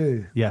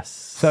 3-2. Yes.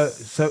 So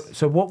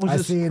what was I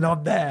this? see you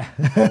not there.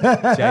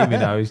 Jamie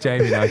knows.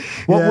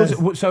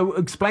 So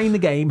explain the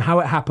game, how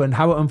it happened,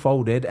 how it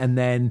unfolded, and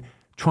then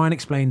try and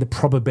explain the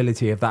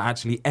probability of that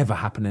actually ever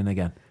happening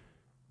again.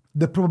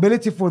 The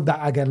probability for that,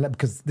 again,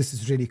 because this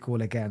is really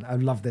cool again. I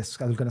love this.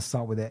 I'm going to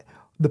start with it.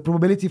 The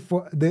probability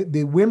for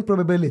the win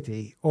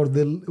probability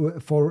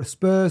for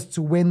Spurs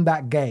to win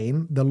that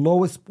game, the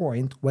lowest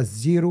point was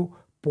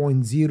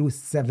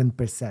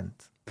 0.07%.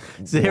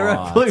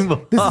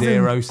 0.1. This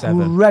is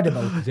 0.07.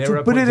 incredible.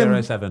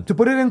 0.07. To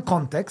put it in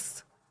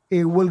context,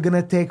 it will going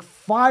to take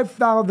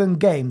 5,000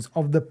 games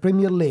of the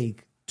Premier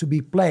League to be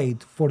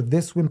played for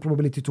this win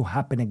probability to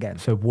happen again.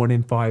 So 1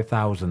 in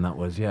 5,000, that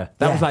was, yeah.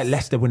 That was Yes. like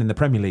Leicester winning the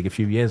Premier League a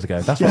few years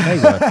ago. That's what they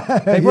were.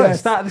 They were at the Yes.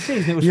 start of the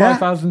season. It was Yeah.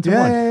 5,000 to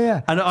Yeah, 1.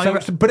 yeah. And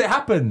But it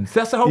happens.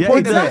 That's the whole Yeah,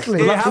 point. exactly. Of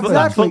it. It That's happens.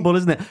 Exactly. football,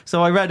 isn't it?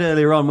 So I read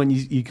earlier on when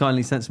you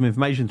kindly sent some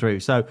information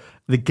through. So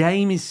the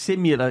game is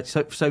similar.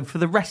 So for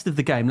the rest of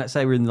the game, let's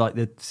say we're in like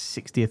the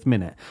 60th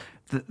minute,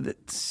 the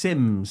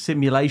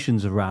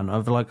simulations around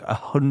of like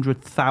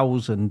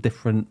 100,000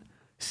 different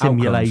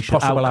simulation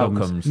possible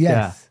outcomes.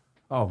 Yes.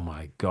 Oh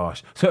my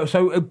gosh!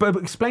 But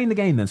explain the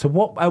game then. So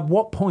at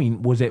what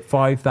point was it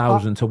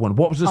 5,000 to 1?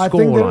 What was the I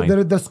score think line?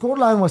 the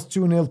scoreline was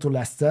 2-0 to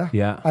Leicester.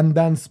 Yeah. And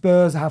then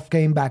Spurs have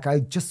came back. I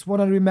just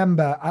want to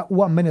remember at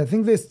 1 minute. I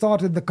think they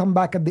started the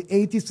comeback at the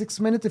 86th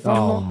minute, if I'm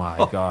Oh not. my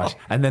gosh!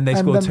 And then they And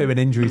scored then- 2 in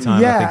injury time.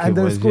 Yeah, I think and it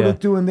they was. scored Yeah. a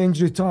 2 in the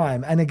injury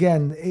time. And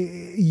again,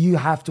 you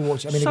have to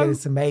watch. I mean, So again,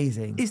 it's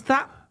amazing. Is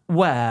that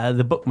where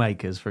the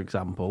bookmakers, for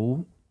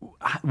example,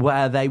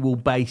 where they will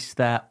base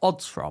their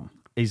odds from?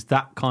 Is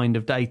that kind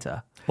of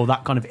data or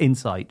that kind of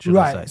insight, should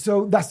I Right. say?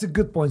 So that's a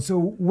good point. So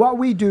what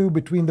we do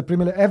between the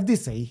Premier League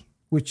FDC,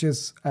 which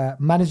is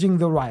managing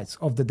the rights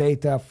of the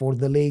data for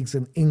the leagues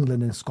in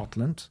England and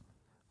Scotland,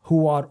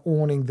 who are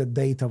owning the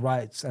data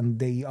rights and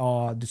they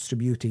are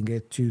distributing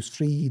it to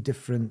 3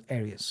 different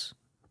areas.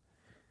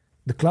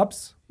 The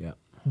clubs, Yeah.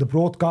 the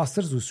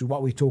broadcasters, which is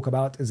what we talk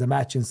about is the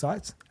match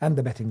insights, and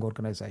the betting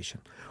organization.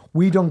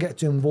 We don't get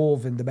to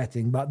involve in the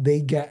betting, but they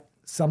get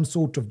some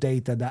sort of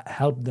data that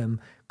help them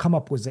come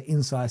up with the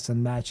insights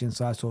and match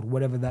insights or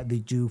whatever that they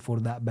do for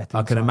that betting.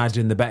 I can site.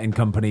 imagine the betting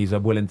companies are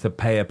willing to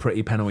pay a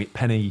pretty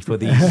penny for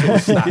these sort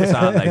of stats,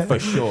 aren't they? For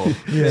sure.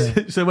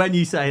 So when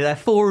you say they're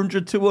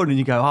 400 to 1 and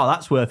you go, oh,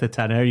 that's worth a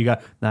tenner, you go,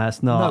 no,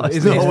 it's not. No, It's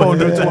it's not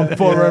 400 to 1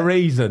 for a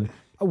reason.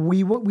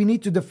 We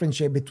need to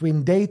differentiate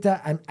between data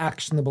and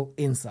actionable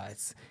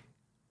insights.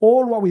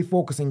 All what we're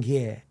focusing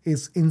here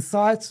is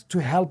insights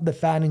to help the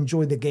fan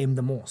enjoy the game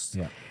the most.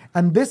 Yeah.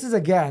 And this is,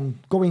 again,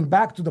 going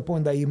back to the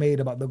point that you made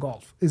about the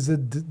golf, is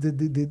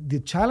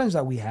the challenge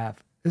that we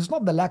have is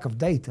not the lack of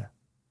data.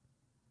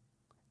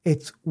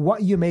 It's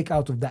what you make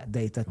out of that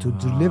data to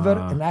deliver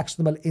an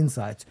actionable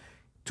insight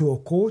to a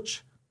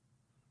coach,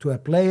 to a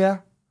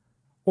player,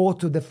 or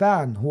to the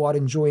fan who are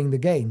enjoying the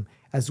game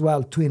as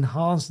well to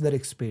enhance their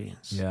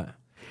experience. Yeah.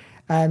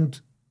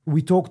 And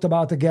we talked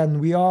about,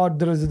 again,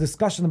 there is a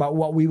discussion about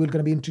what we were going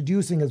to be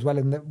introducing as well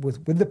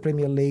with the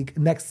Premier League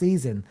next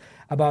season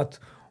about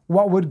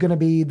what would going to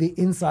be the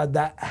insight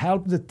that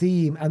help the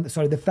team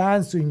the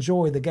fans to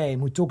enjoy the game.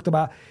 We talked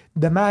about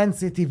the Man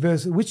City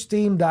versus which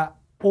team that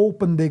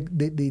opened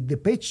the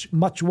pitch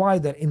much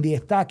wider in the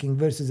attacking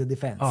versus the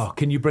defense. Oh,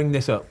 can you bring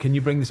this up?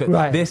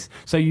 Right.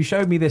 So you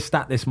showed me this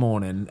stat this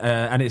morning,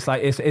 and it's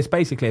like it's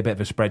basically a bit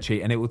of a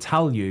spreadsheet, and it will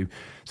tell you.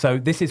 So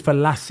this is for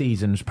last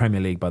season's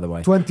Premier League, by the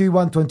way,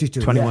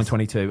 21-22.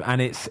 21-22,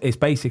 and it's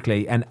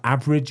basically an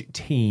average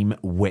team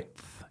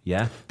width.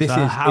 Yeah, this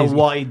So is how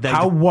wide they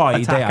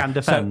they attack are. and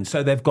defend.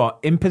 So they've got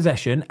in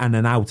possession and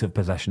an out of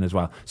possession as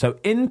well. So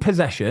in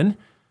possession,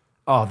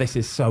 Oh, this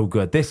is so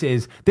good. This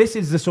is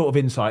the sort of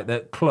insight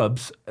that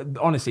clubs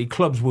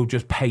will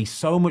just pay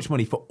so much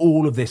money for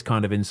all of this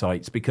kind of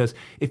insights, because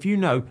if you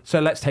know, so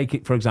let's take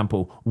it, for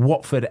example,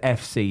 Watford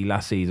FC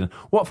last season.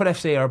 Watford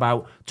FC are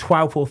about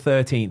 12th or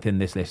 13th in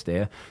this list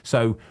here.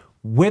 So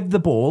with the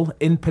ball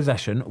in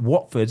possession,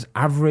 Watford's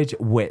average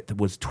width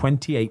was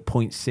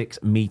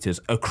 28.6 metres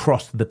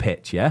across the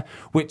pitch, yeah?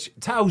 Which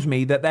tells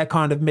me that they're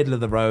kind of middle of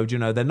the road, you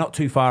know, they're not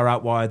too far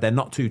out wide, they're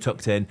not too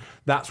tucked in.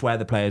 That's where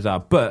the players are.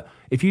 But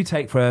if you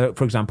take, for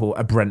example,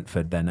 a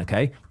Brentford then,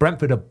 okay?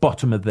 Brentford are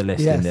bottom of the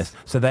list in this.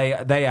 So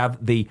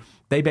they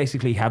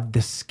basically have the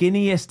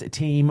skinniest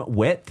team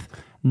width.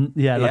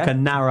 Like a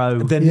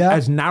narrow...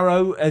 As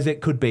narrow as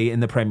it could be in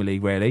the Premier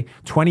League, really.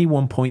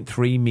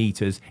 21.3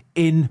 metres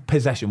in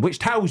possession, which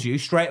tells you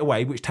straight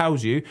away,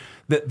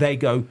 that they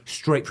go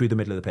straight through the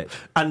middle of the pitch.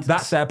 And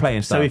that's their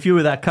playing style. So if you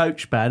were their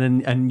coach, Ben,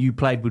 and you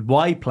played with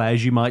wide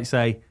players, you might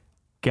say,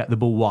 get the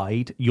ball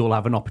wide, you'll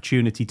have an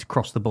opportunity to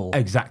cross the ball.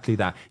 Exactly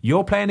that.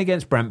 You're playing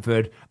against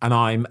Brentford and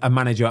I'm a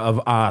manager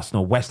of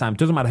Arsenal, West Ham,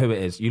 doesn't matter who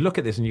it is. You look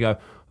at this and you go,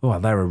 oh,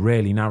 they're a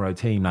really narrow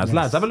team, lads. Yes.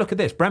 Lads, have a look at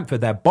this.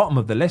 Brentford, they're bottom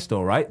of the list,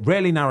 all right?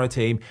 Really narrow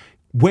team.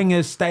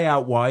 Wingers stay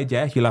out wide,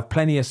 yeah? You'll have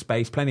plenty of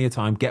space, plenty of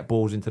time, get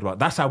balls into the right.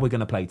 That's how we're going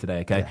to play today,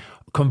 okay? Yeah.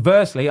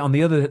 Conversely, on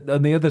the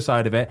other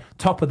side of it,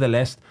 top of the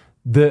list,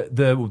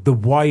 the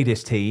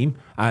widest team,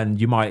 and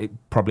you might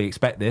probably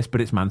expect this,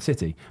 but it's Man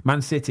City.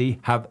 Man City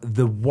have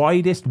the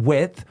widest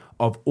width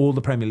of all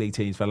the Premier League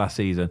teams for last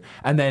season.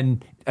 And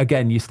then,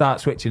 again, you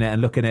start switching it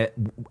and looking at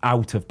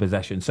out of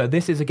possession. So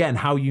this is, again,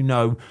 how you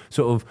know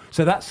sort of...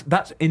 So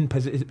that's in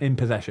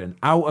possession.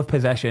 Out of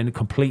possession,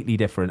 completely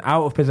different.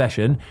 Out of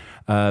possession,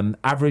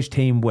 average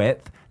team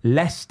width,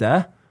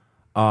 Leicester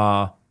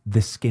are the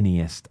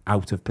skinniest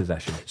out of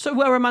possession. So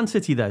where are Man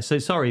City though? So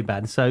sorry,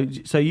 Ben. So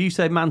you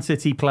say Man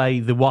City play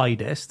the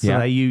widest, so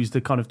they use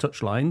the kind of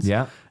touch lines.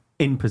 Yeah.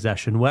 In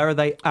possession, where are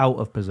they out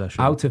of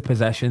possession? Out of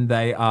possession,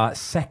 they are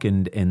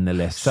second in the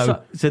list.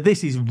 So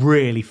this is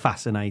really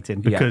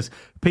fascinating because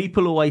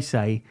people always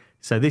say,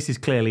 so this is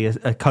clearly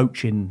a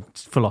coaching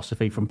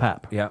philosophy from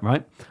Pep,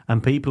 right?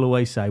 And people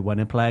always say when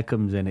a player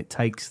comes in, it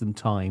takes them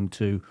time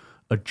to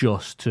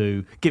adjust,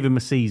 to give him a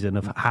season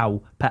of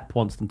how Pep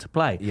wants them to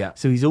play. Yeah.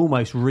 So he's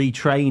almost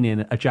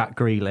retraining a Jack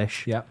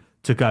Grealish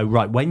to go,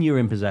 right, when you're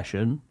in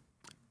possession,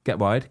 get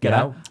wide, get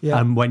out. Yeah.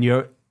 And when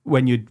you're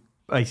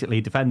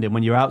basically defending,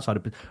 when you're outside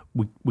of,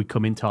 we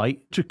come in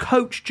tight. To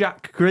coach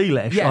Jack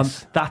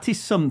Grealish, that is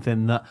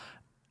something that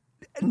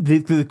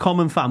the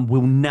common fan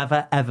will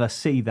never ever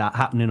see that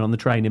happening on the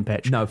training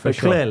pitch. No, for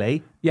sure.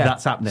 Clearly,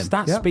 that's happening.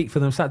 Stats speak for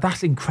themselves.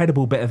 That's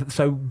incredible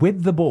so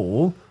with the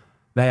ball,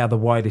 they are the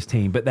widest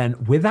team, but then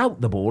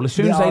without the ball, as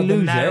soon as they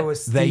lose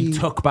it, they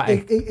tuck back.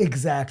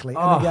 Exactly.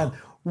 And again,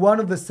 one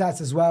of the stats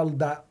as well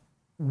that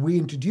we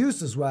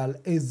introduced as well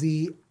is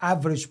the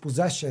average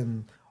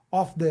possession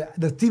of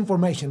the team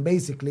formation,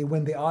 basically,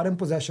 when they are in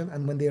possession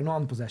and when they are not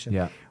in possession.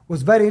 Yeah.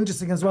 Was very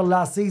interesting as well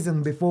last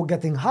season before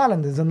getting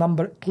Haaland as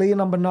a clear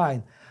number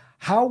 9.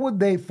 How would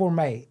they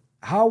formate?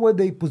 How would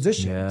they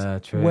position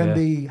when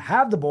they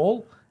have the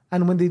ball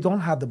and when they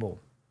don't have the ball?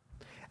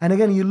 And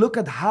again, you look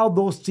at how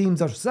those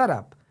teams are set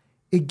up,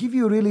 it gives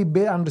you a really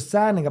big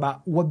understanding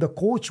about what the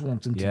coach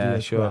wants them to do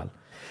as well.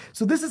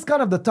 So this is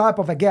kind of the type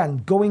of, again,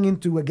 going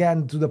into,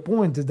 again, to the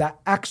point is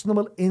that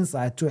actionable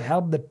insight to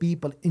help the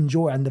people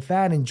enjoy and the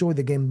fan enjoy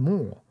the game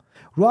more.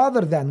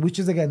 Rather than, which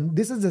is, again,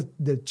 this is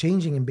the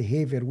changing in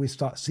behavior we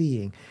start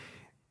seeing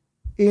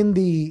in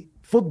the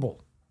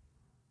football.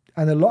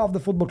 And a lot of the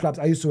football clubs,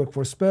 I used to work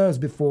for Spurs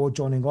before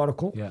joining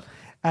Oracle. Yeah.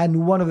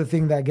 And one of the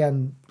things that,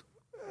 again,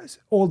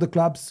 all the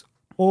clubs,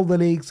 all the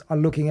leagues are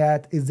looking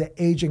at is the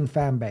aging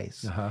fan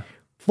base.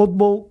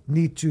 Football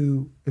need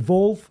to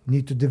evolve,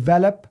 need to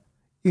develop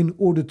in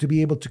order to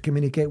be able to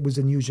communicate with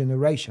the new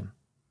generation.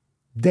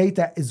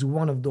 Data is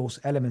one of those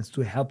elements to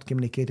help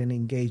communicate and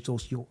engage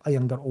those a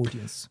younger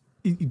audience.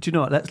 Do you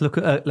know what? Let's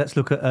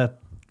look at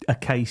a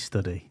case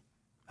study,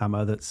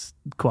 Amo, that's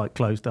quite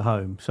close to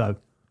home. So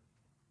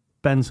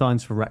Ben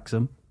signs for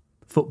Wrexham.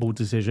 Football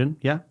decision,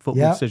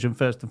 decision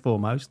first and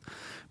foremost.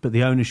 But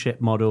the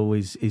ownership model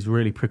is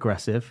really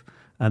progressive.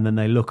 And then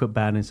they look at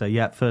Ben and say,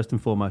 first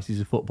and foremost, he's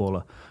a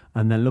footballer.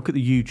 And then look at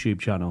the YouTube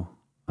channel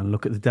and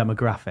look at the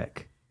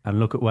demographic and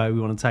look at where we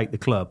want to take the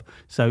club.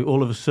 So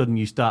all of a sudden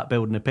you start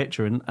building a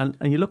picture and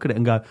you look at it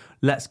and go,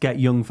 let's get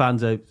young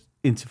fans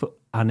into football.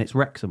 And it's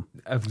Wrexham.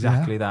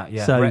 Exactly that,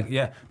 yeah. So,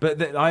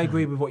 But I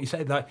agree with what you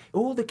said. Like,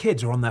 all the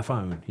kids are on their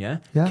phone,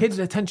 Kids'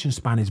 attention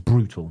span is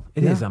brutal.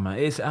 It is, Emma.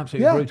 It's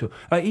absolutely brutal.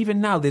 Like,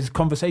 even now, there's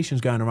conversations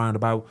going around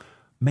about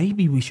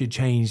maybe we should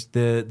change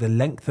the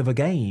length of a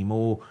game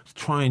or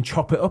try and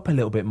chop it up a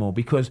little bit more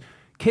because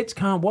kids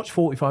can't watch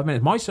 45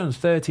 minutes. My son's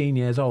 13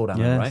 years old,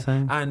 right?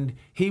 Same. And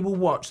he will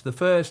watch the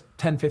first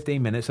 10, 15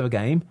 minutes of a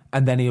game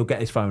and then he'll get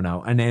his phone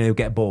out and then he'll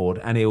get bored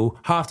and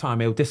half-time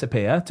he'll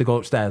disappear to go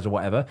upstairs or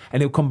whatever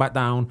and he'll come back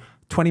down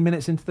 20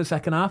 minutes into the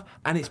second half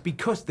and it's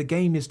because the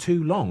game is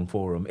too long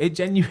for them. It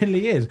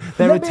genuinely is.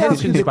 Their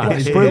attention span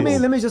is brutal.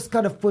 Let me just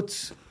kind of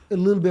put a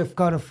little bit of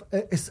kind of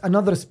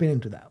another spin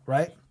into that,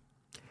 right?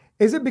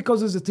 Is it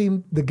because as a team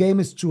the game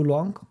is too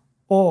long,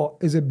 or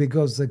is it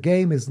because the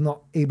game is not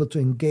able to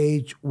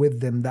engage with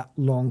them that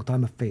long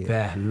time affair?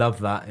 Yeah, love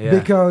that. Yeah.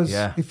 Because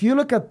yeah. if you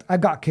look at, I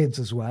got kids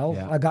as well.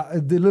 Yeah. I got a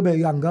little bit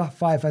younger,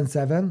 5 and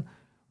 7,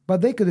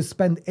 but they could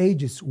spend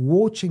ages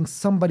watching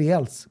somebody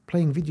else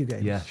playing video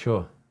games. Yeah,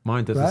 sure.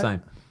 Mine does the Right?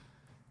 same.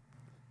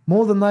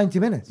 More than 90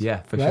 minutes.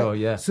 Yeah, for sure,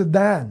 yeah. So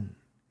then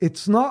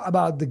it's not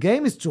about the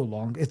game is too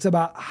long. It's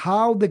about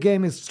how the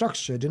game is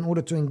structured in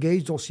order to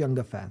engage those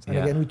younger fans. And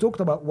Yeah. again, we talked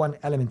about one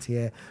element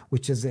here,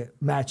 which is a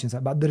match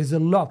inside, but there is a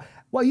lot.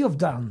 What you've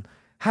done,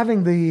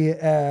 having the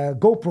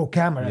GoPro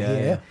camera Yeah,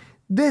 here, yeah.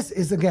 this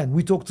is, again,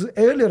 we talked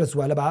earlier as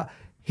well about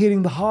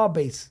hearing the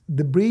heartbeats,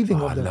 the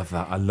breathing Oh, of I the... love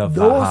that. I love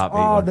that Those heartbeat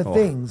are one. the Oh,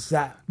 things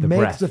that the makes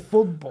breath. the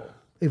football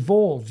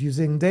evolve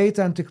using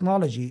data and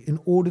technology in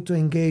order to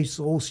engage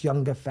those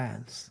younger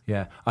fans.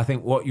 Yeah, I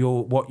think what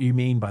you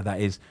mean by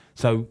that is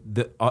so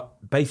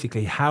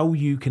basically how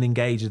you can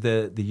engage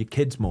your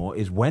kids more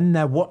is when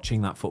they're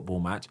watching that football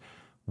match.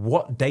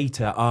 What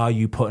data are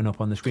you putting up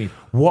on the screen?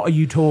 What are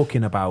you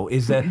talking about?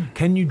 Is there?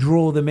 Can you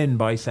draw them in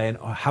by saying,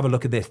 "Oh, have a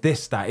look at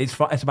this stat"?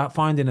 It's about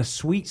finding a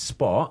sweet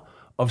spot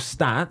of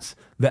stats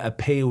that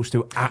appeals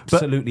to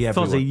absolutely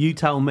everyone. Fozzie, you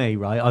tell me,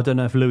 right? I don't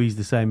know if Louis is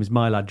the same as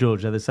my lad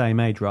George. They're the same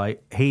age,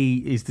 right? He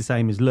is the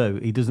same as Lou.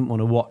 He doesn't want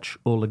to watch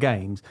all the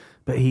games,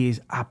 but he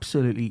is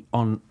absolutely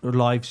on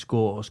live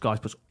score or Sky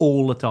Sports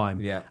all the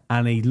time. Yeah.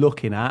 And he's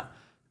looking at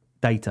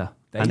data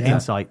and Data.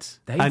 insights.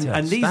 Data,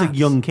 and these are stats.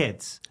 young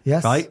kids,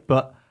 Yes. right?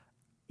 But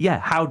yeah,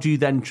 how do you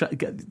then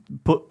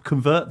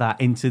convert that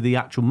into the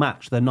actual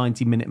match, the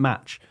 90-minute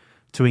match,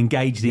 to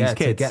engage these yeah,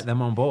 kids? to get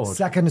them on board.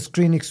 Second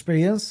screen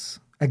experience,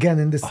 again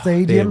in the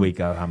stadium. Here we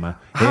go, Hammer.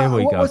 Here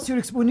we go. What's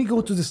your when you go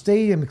to the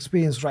stadium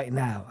experience right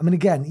now? I mean,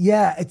 again,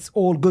 yeah, it's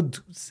all good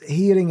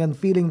hearing and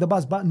feeling the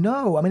buzz, but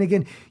no, I mean,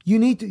 again,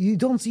 you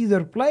don't see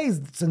their plays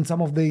in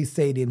some of the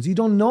stadiums. You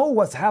don't know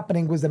what's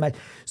happening with the match.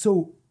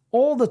 So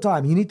all the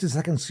time, you need the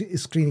second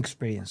screen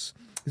experience.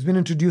 It's been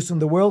introduced in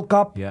the World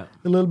Cup. Yeah.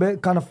 A little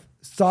bit, kind of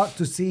start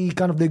to see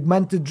kind of the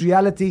augmented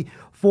reality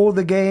for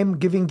the game,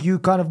 giving you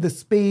kind of the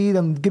speed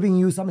and giving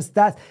you some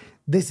stats.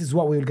 This is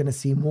what we're going to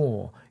see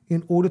more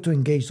in order to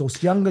engage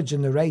those younger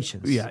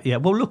generations. Yeah.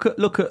 Well, look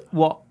at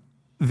what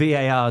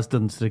VAR has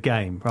done to the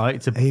game, right?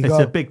 It's you a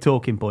go. big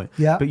talking point.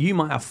 Yeah. But you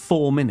might have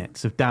 4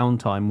 minutes of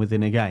downtime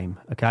within a game,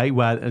 okay,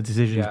 where a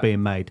decision's Yeah.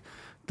 being made.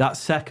 That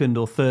second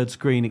or third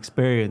screen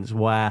experience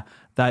where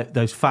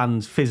those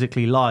fans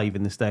physically live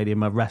in the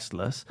stadium are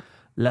restless.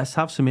 Let's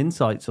have some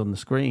insights on the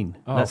screen.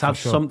 Oh, Let's for have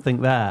sure.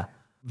 something there.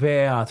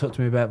 VAR, talk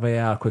to me about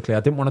VAR quickly. I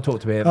didn't want to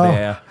talk to me about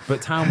VAR,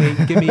 but tell me,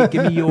 give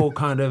me your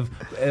kind of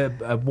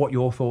what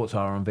your thoughts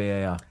are on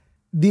VAR.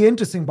 The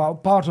interesting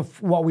part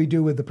of what we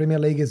do with the Premier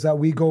League is that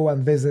we go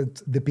and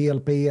visit the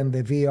PLP and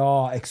the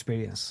VR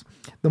experience.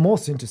 The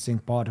most interesting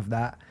part of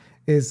that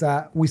is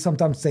we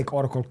sometimes take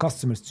Oracle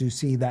customers to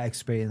see that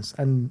experience.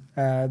 And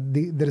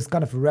there is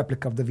kind of a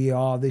replica of the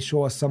VR. They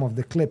show us some of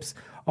the clips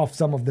of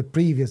some of the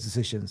previous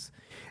decisions.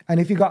 And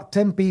if you got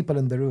 10 people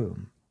in the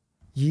room,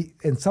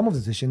 in some of the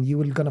decisions, you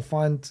will going to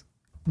find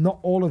not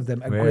all of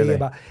them agree Really?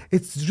 about.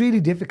 It's really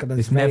difficult. And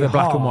It's very never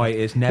black and hard. white.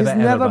 It's never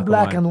ever black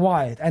black and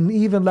white. And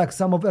even like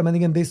some of them, and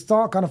again, they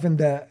start kind of in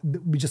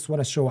we just want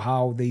to show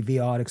how the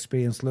VR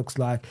experience looks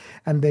like,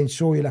 and then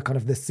show you like kind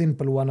of the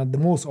simple one and the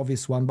most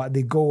obvious one, but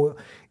they go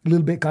a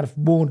little bit kind of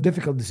more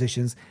difficult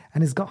decisions,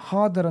 and it's got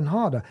harder and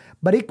harder.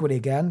 But equally,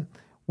 again,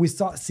 we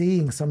start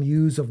seeing some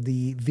use of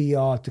the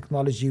VR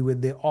technology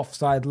with the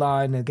offside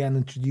line, again,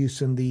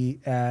 introducing the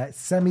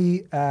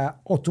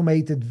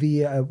semi-automated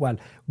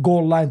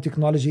goal line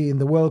technology in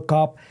the World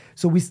Cup.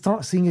 So we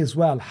start seeing as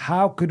well,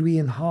 how could we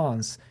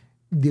enhance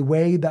the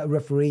way that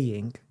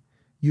refereeing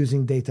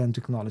using data and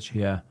technology?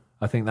 Yeah,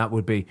 I think that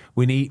would be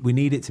we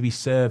need it to be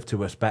served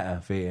to us better.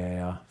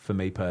 VAR for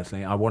me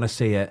personally, I want to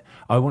see it.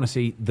 I want to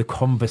see the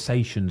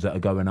conversations that are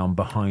going on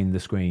behind the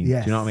screen.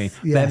 Yes, Do you know what I mean?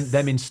 yes.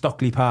 Them in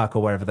Stockley Park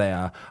or wherever they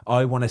are.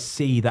 I want to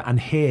see that and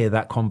hear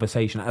that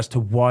conversation as to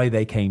why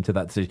they came to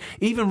that decision.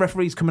 Even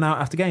referees coming out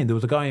after game. There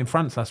was a guy in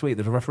France last week.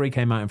 There's a referee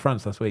came out in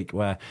France last week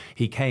where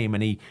he came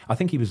and I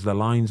think he was the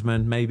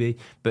linesman maybe,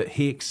 but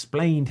he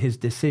explained his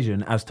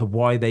decision as to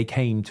why they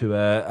came to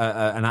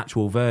an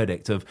actual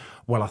verdict of,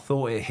 well, I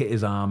thought it hit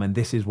his arm and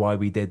this is why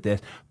we did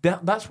this.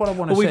 That's what I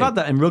want to see. Well, we've had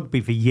that in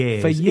rugby for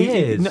years. For years,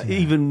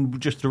 Even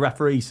just the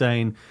referee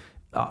saying,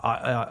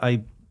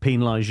 I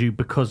penalise you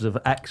because of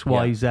X,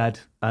 Y, Yeah.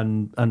 Z,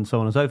 and so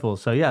on and so forth.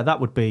 So, yeah, that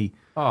would be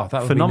that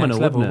would phenomenal,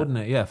 be next level, wouldn't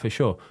it? Yeah, for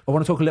sure. I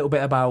want to talk a little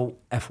bit about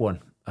F1.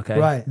 Okay,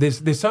 Right.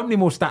 There's so many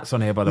more stats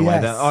on here, by the way.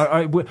 Yes.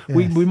 That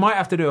we might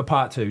have to do a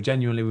part 2.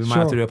 Genuinely, we might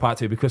have to Sure. do a part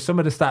 2 because some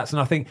of the stats,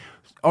 and I think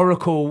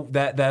Oracle,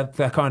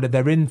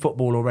 they're in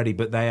football already,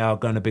 but they are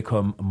going to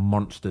become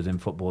monsters in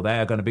football.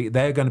 They're going to be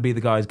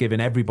the guys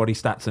giving everybody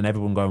stats and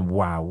everyone going,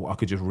 wow, I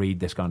could just read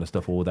this kind of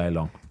stuff all day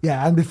long.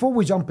 Yeah, and before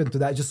we jump into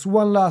that, just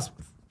one last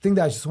thing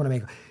that I just want to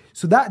make.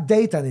 So that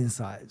data and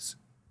insights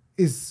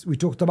we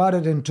talked about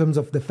it in terms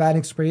of the fan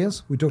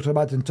experience. We talked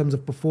about it in terms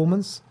of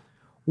performance.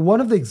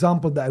 One of the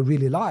examples that I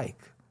really like,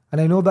 And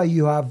I know that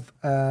you have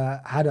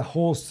had a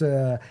host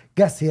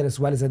guest here as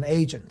well as an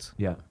agent.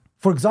 Yeah.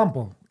 For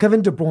example,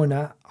 Kevin De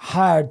Bruyne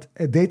hired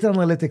a data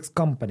analytics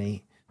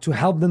company to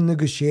help them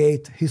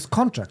negotiate his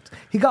contract.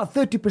 He got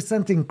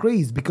 30%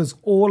 increase because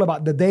all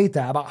about the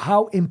data, about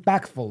how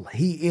impactful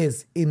he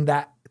is in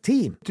that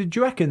team. Did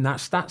you reckon that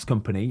stats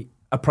company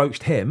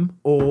approached him,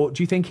 or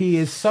do you think he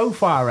is so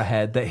far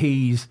ahead that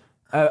he's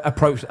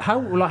approached? How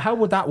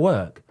would that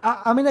work?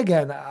 I mean,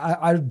 again,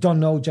 I don't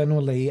know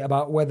generally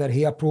about whether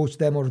he approached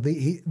them or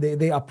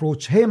they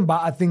approach him,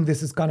 but I think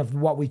this is kind of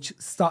what we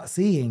start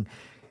seeing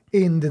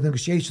in the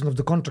negotiation of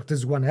the contract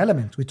is one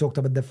element. We talked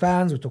about the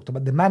fans, we talked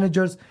about the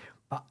managers,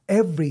 but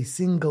every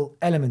single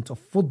element of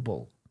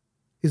football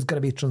is going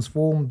to be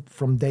transformed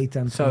from data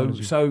and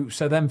technology.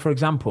 So then, for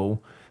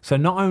example, so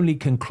not only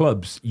can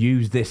clubs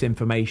use this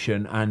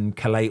information and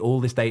collate all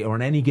this data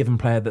on any given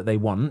player that they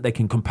want, they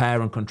can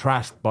compare and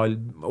contrast by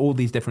all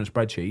these different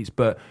spreadsheets,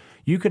 but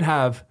you could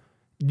have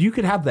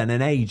then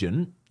an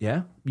agent,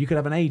 yeah? You could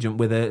have an agent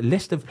with a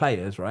list of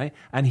players, right?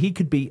 And he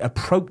could be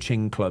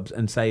approaching clubs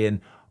and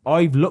saying,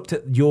 I've looked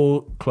at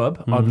your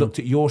club, I've looked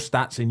at your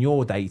stats and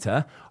your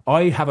data.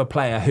 I have a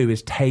player who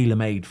is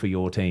tailor-made for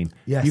your team.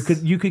 Yes.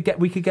 We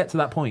could get to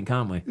that point,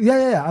 can't we?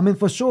 Yeah. I mean,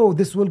 for sure,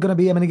 this will going to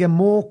be. I mean, again,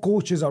 more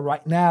coaches are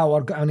right now,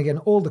 and again,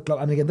 all the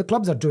clubs. I mean, again, the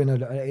clubs are doing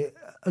a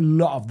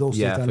lot of those.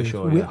 Yeah, for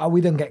sure.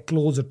 We don't get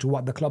closer to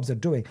what the clubs are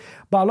doing,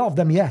 but a lot of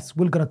them, yes,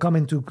 we're going to come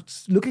into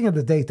looking at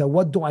the data.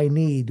 What do I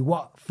need?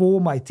 What for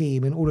my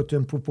team in order to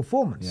improve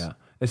performance? Yeah.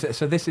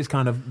 So this is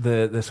kind of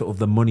the sort of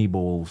the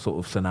Moneyball sort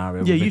of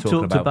scenario. Yeah, you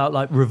talked about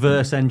like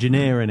reverse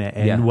engineering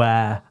it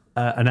where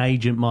an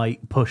agent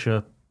might push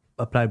a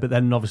player, but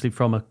then obviously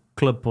from a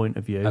club point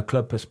of view, a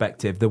club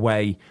perspective, the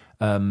way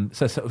so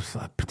sort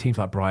of teams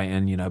like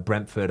Brighton,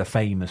 Brentford are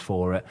famous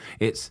for it.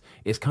 It's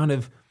kind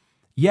of.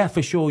 Yeah,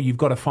 for sure, you've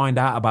got to find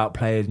out about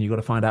players and you've got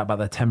to find out about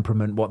their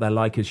temperament, what they're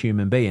like as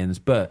human beings.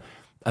 But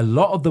a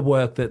lot of the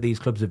work that these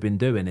clubs have been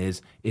doing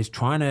is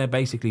trying to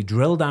basically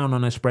drill down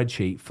on a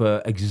spreadsheet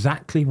for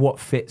exactly what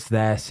fits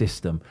their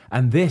system.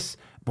 And this,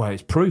 well,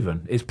 it's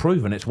proven.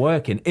 It's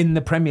working. In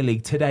the Premier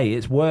League today,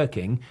 it's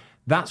working.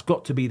 That's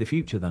got to be the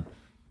future then.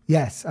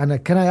 Yes,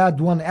 and can I add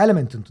one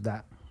element into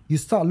that? You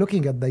start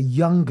looking at the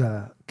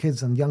younger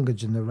kids and younger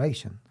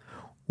generation.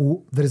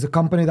 There is a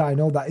company that I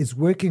know that is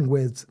working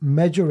with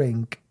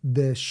measuring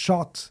the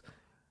shot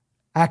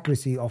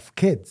accuracy of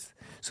kids.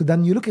 So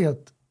then you're looking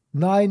at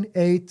 9,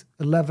 8,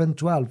 11,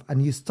 12,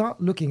 and you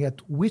start looking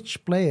at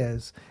which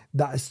players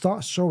that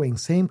start showing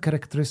same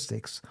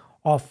characteristics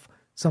of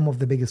some of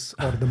the biggest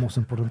or the most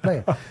important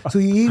player. So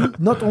you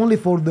not only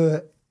for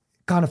the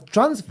kind of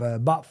transfer,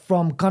 but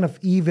from kind of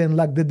even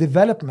like the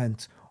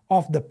development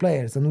of the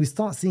players. And we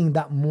start seeing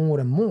that more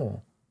and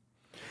more.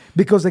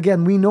 Because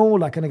again, we know,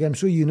 like, and again, I'm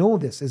sure you know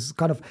this, is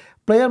kind of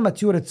player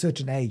mature at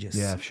certain ages.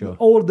 Yeah, sure.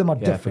 All of them are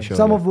different. Sure,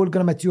 some of them are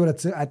going to mature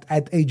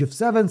at age of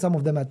 7, some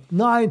of them at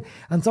 9,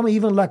 and some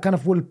even like kind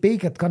of will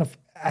peak at kind of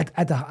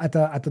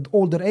at an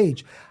older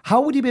age. How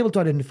would you be able to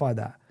identify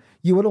that?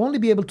 You will only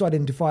be able to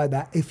identify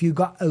that if you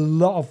got a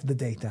lot of the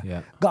data.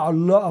 Yeah. Got a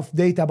lot of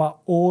data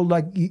about all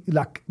like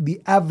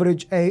the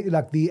average age,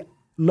 like the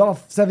lot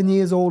of 7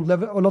 years old, a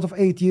lot of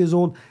 8 years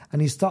old, and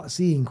you start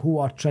seeing who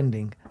are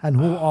trending and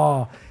who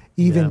are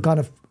even kind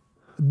of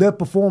their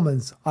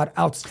performance are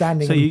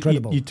outstanding and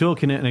incredible. You're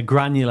talking at a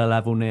granular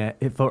level near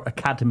for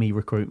academy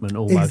recruitment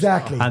almost.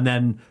 Exactly. And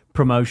then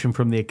promotion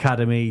from the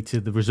academy to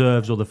the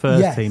reserves or the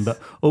first team.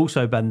 But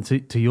also, Ben,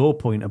 to your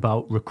point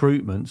about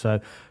recruitment.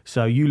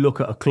 So you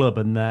look at a club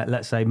and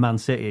let's say Man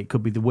City, it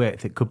could be the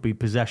width, it could be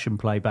possession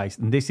play based.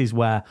 And this is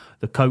where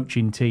the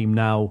coaching team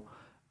now,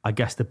 I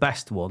guess the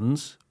best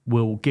ones,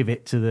 will give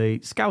it to the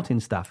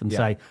scouting staff and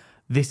say,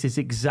 this is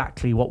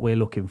exactly what we're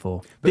looking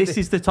for. This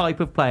is the type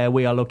of player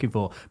we are looking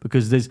for,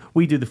 because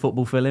we do the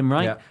football film,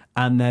 right? Yeah.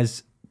 And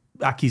there's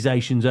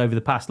accusations over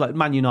the past, like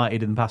Man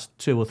United in the past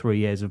 2 or 3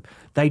 years, of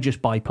they just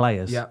buy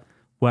players,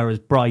 whereas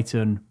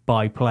Brighton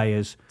buy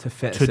players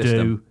to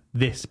do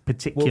this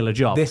particular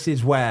job. This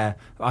is where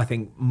I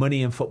think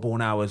money in football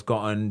now has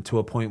gotten to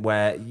a point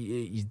where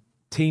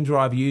teams are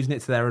either using it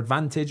to their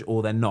advantage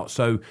or they're not.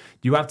 So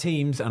you have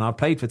teams, and I've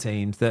played for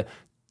teams that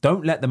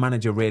don't let the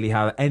manager really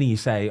have any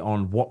say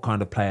on what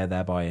kind of player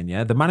they're buying.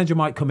 Yeah, the manager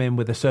might come in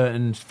with a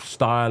certain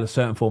style, a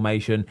certain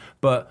formation,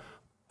 but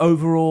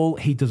overall,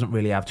 he doesn't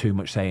really have too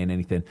much say in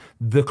anything.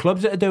 The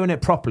clubs that are doing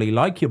it properly,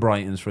 like your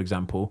Brightons, for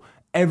example,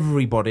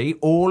 everybody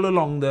all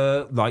along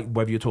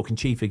whether you're talking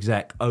chief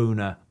exec,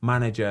 owner,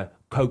 manager,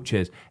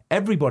 coaches,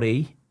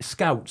 everybody,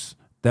 scouts,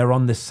 they're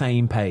on the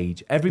same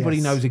page. Everybody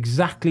knows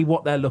exactly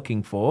what they're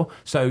looking for.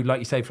 So, like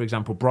you say, for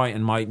example,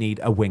 Brighton might need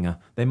a winger.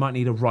 They might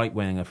need a right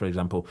winger, for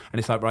example. And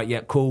it's like, right,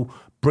 yeah, cool.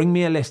 Bring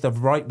me a list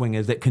of right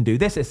wingers that can do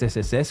this,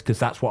 because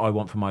that's what I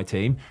want for my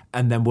team.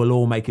 And then we'll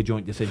all make a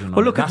joint decision on it.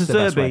 Well, look at De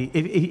Zerbi.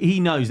 He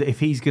knows that if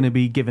he's going to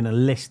be given a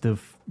list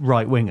of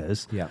right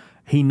wingers,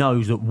 he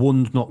knows that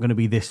one's not going to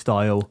be this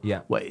style.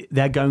 Yeah.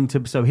 They're going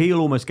to... So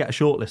he'll almost get a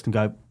short list and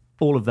go,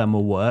 all of them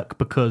will work,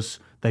 because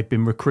They've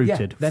been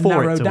recruited they're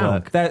for it narrowed to down.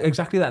 work. They're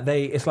exactly that.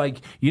 It's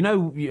like, I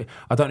don't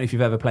know if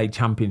you've ever played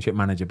Championship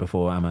Manager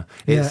before, Emma.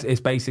 It's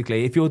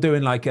basically, if you're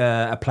doing like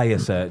a player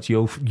search,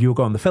 you'll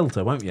go on the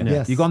filter, won't you?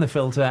 Yes. You go on the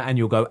filter and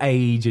you'll go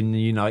age, and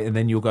and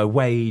then you'll go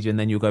wage, and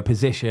then you'll go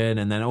position,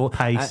 and then all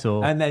Pace,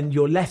 and then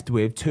you're left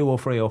with 2 or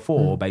 3 or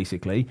 4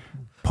 basically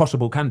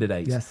possible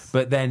candidates. Yes.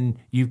 But then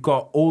you've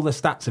got all the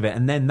stats of it,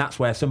 and then that's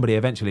where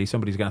somebody's going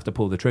to have to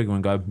pull the trigger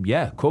and go,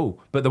 yeah,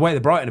 cool. But the way the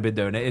Brighton have been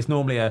doing it, it's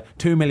normally a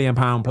 £2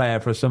 million player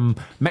for some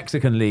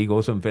Mexican league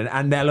or something,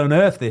 and they'll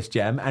unearth this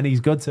gem, and he's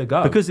good to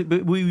go. Because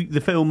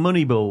the film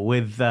Moneyball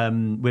with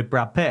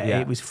Brad Pitt, Yeah.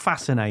 it was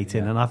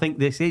fascinating, and I think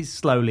this is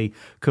slowly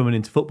coming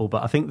into football.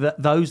 But I think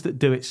that those that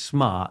do it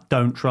smart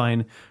don't try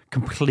and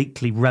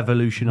completely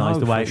revolutionise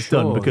the way it's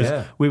done.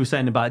 Because we were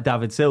saying about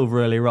David Silva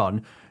earlier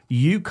on,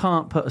 you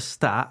can't put a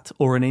stat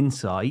or an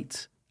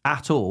insight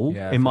at all,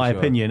 in my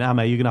opinion. Ame,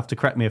 you're going to have to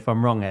correct me if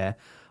I'm wrong here,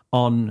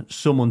 on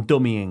someone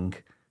dummying,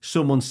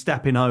 someone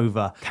stepping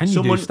over, Can you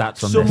someone, do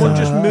stats on someone this?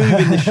 just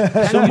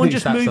moving someone do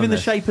just stats moving on the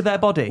this? shape of their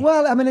body.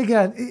 Well, I mean,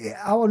 again,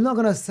 I'm not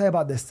going to say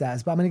about the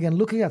stats, but I mean, again,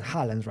 looking at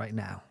Haaland right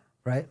now,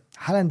 right?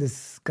 Haaland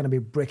is going to be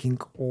breaking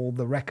all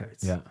the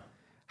records. Yeah.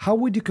 How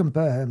would you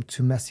compare him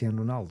to Messi and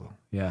Ronaldo?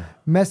 Yeah.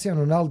 Messi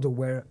and Ronaldo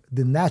were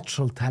the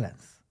natural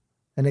talents.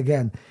 And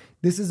again,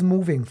 this is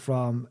moving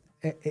from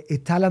a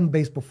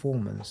talent-based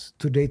performance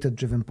to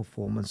data-driven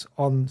performance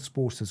on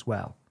sports as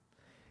well.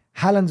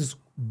 Haaland is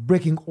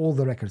breaking all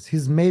the records.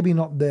 He's maybe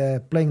not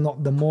the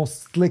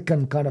most slick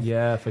and kind of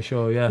For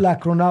sure,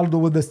 like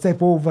Ronaldo with the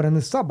step over and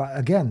the stuff. But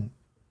again,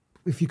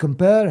 if you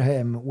compare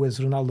him with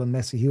Ronaldo and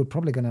Messi, he's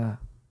probably gonna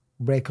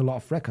break a lot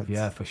of records.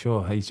 Yeah, for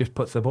sure. He just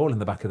puts the ball in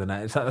the back of the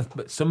net.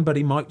 But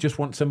somebody might just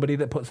want somebody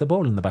that puts the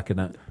ball in the back of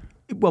the net.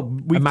 Well,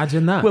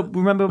 Imagine that. Well,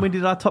 remember when we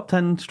did our top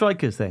 10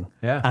 strikers thing?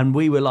 Yeah. And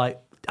we were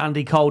like,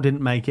 Andy Cole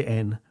didn't make it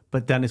in,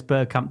 but Dennis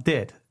Bergkamp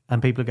did.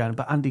 And people are going,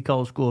 but Andy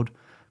Cole scored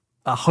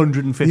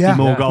 150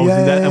 more goals.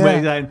 And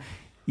we're going,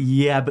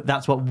 but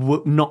that's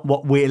not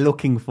what we're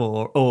looking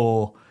for.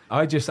 Or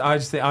I just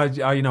think,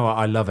 you know what?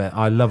 I love it.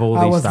 I love all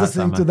these stats. I was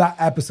listening to that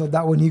episode,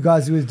 that when you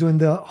guys was doing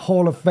the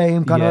Hall of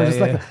Fame kind of,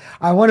 like,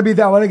 I want to be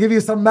there. I want to give you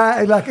some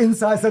like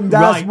insights and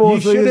dashboards. Right,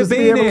 you should have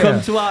been here.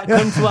 Come to our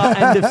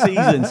end of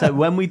season. So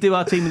when we do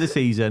our team of the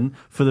season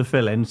for the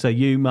fill-in, so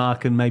you,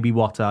 Mark, and maybe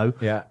Watto,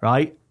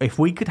 right? If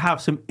we could have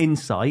some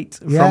insight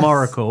from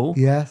Oracle,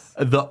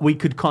 that we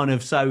could kind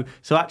of so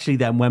actually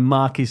then when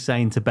Mark is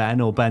saying to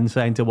Ben or Ben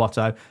saying to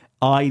Watto,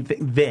 I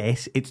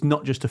think it's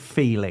not just a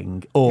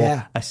feeling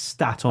or a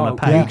stat on a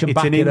page.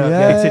 It's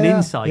an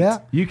insight. Yeah.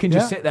 You can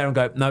just sit there and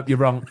go, nope, you're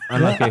wrong.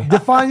 Unlucky.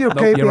 Define your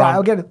Nope, you're KPI. wrong.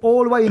 Again,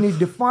 all what you need,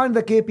 define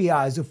the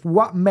KPIs of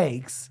what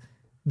makes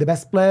the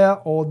best player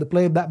or the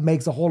player that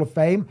makes a Hall of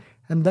Fame.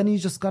 And then you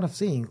just kind of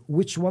seeing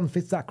which one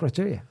fits that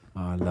criteria.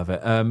 Oh, I love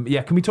it.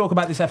 Can we talk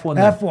about this F1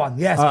 then? F1,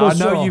 yes, for I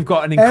sure. know you've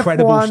got an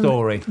incredible F1,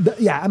 story.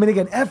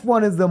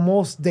 F1 is the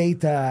most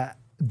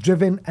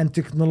data-driven and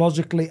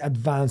technologically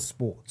advanced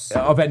sports.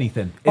 Of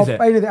anything, is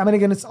it? Anything. I mean,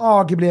 again, it's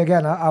arguably,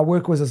 again, I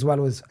work with as well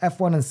with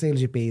F1 and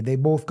SailGP. They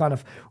both kind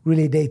of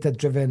really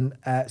data-driven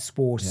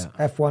sports,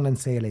 F1 and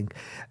sailing.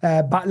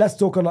 But let's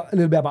talk a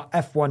little bit about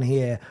F1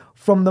 here.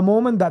 From the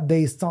moment that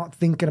they start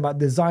thinking about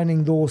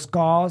designing those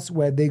cars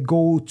where they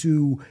go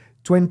to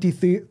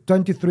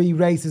 23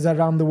 races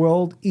around the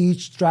world,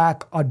 each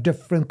track are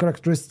different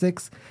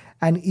characteristics,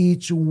 and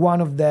each one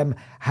of them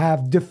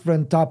have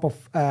different type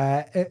of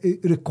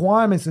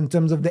requirements in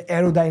terms of the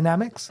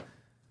aerodynamics.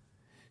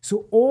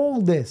 So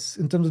all this,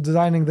 in terms of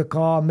designing the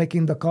car,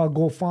 making the car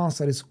go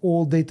faster, is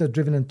all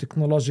data-driven and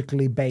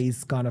technologically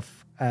based kind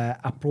of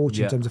approach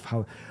in terms of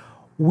how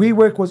we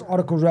work with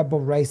Oracle Red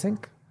Bull Racing.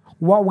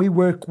 What we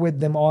work with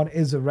them on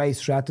is a race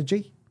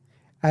strategy.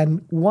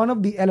 And one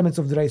of the elements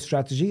of the race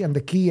strategy, and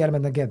the key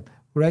element, again,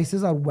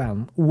 races are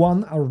won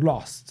or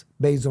lost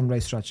based on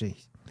race strategy.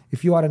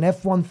 If you are an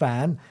F1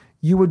 fan,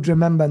 you would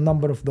remember a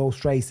number of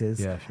those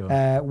races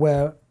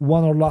where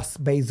won or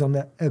lost based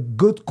on a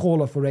good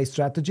call of a race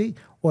strategy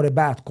or a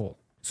bad call.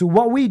 So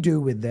what we do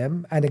with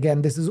them, and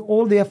again, this is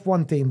all the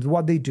F1 teams,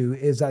 what they do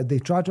is that they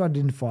try to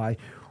identify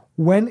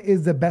when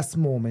is the best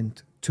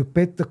moment to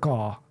pit the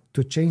car,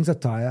 to change the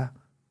tire,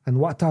 and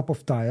what type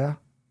of tire,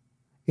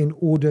 in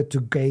order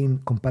to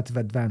gain competitive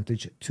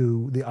advantage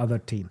to the other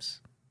teams.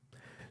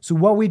 So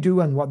what we do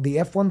and what the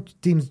F1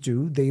 teams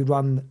do, they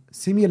run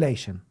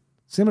simulation,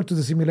 similar to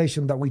the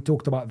simulation that we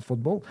talked about in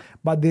football,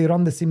 but they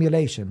run the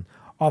simulation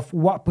of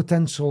what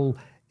potential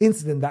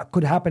incident that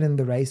could happen in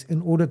the race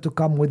in order to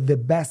come with the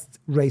best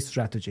race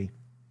strategy.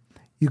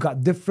 You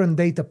got different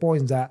data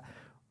points that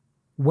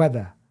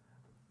weather,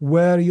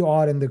 where you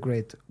are in the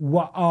grid,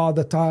 what are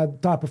the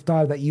type of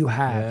tire that you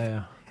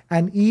have.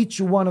 And each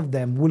one of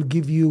them will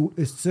give you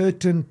a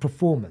certain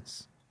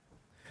performance.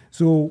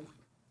 So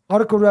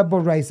Oracle Red Bull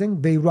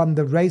Racing, they run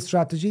the race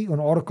strategy on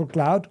Oracle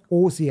Cloud,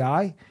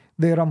 OCI.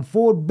 They run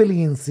 4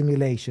 billion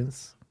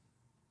simulations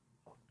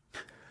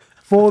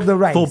for the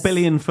race. 4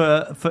 billion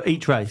for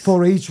each race?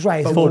 For each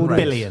race. 4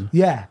 billion?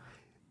 Yeah.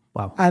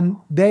 Wow. And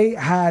they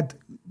had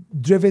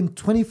driven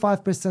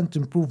 25%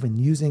 improvement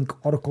using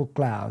Oracle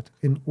Cloud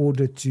in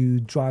order to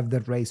drive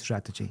their race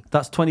strategy.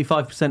 That's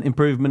 25%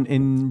 improvement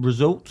in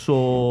results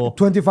or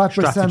 25%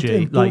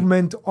 strategy,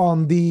 improvement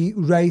on the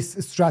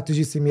race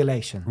strategy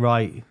simulation.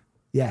 Right.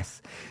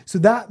 Yes. So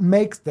that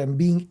makes them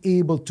being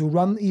able to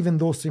run even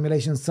those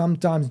simulations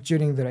sometimes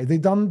during the race. They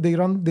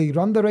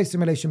run the race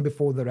simulation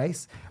before the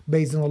race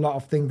based on a lot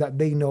of things that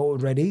they know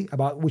already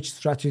about which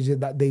strategy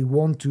that they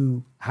want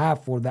to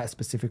have for that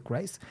specific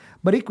race.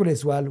 But equally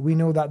as well, we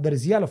know that there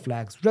is yellow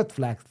flags, red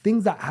flags,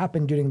 things that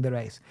happen during the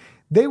race.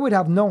 They would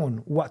have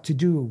known what to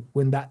do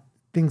when that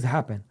things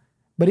happen.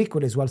 But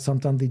equally as well,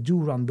 sometimes they do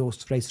run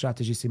those race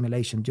strategy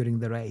simulation during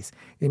the race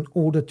in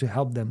order to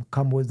help them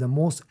come with the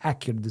most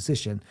accurate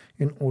decision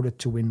in order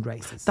to win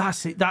races.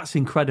 That's it. That's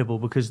incredible,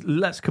 because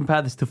let's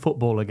compare this to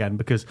football again,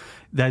 because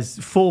there's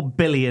 4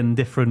 billion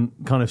different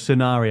kind of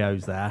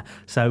scenarios there.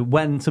 So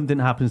when something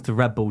happens to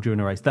Red Bull during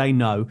a race, they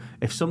know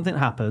if something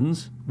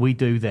happens, we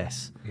do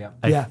this.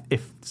 Yeah.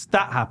 If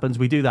that happens,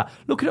 we do that.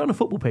 Look at it on a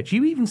football pitch.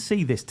 You even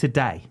see this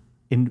today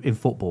in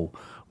football,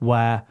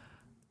 where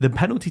the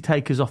penalty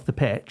takers off the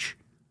pitch,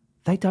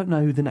 they don't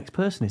know who the next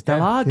person is.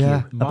 They'll argue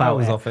about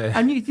Miles it. off it.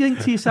 And you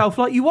think to yourself,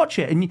 like, you watch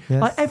it, and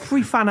like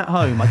every fan at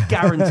home, I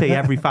guarantee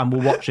every fan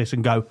will watch this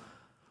and go,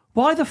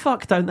 why the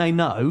fuck don't they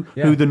know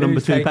who the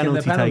number 2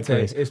 penalty taker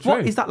is? It's true.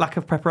 What is that, lack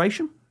of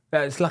preparation?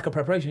 It's lack of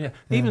preparation, yeah.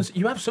 Even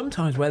you have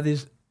sometimes where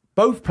there's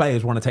both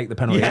players want to take the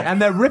penalty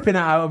and they're ripping it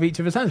out of each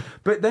other's hands.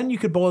 But then you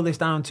could boil this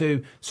down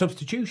to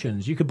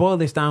substitutions. You could boil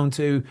this down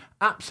to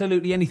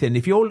absolutely anything.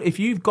 If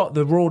you've got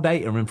the raw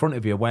data in front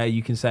of you where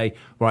you can say,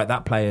 right,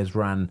 that player's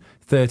ran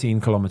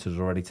 13 kilometres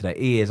already today.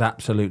 He is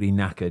absolutely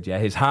knackered. Yeah,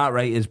 his heart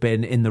rate has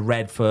been in the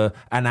red for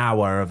an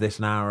hour of this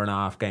an hour and a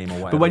half game or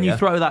whatever. But when you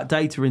throw that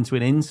data into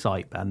an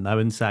insight, Ben, though,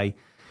 and say,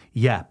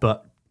 yeah,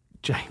 but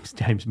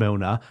James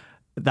Milner,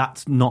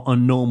 that's not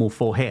unnormal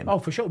for him. Oh,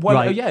 for sure.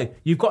 Well, yeah,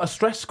 you've got a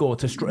stress score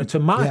to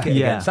mark it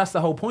against. That's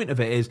the whole point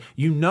of it, is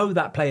you know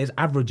that player's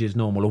average is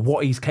normal, or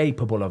what he's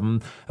capable of.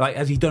 And like,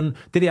 has he done?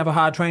 Did he have a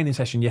hard training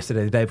session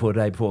yesterday, the day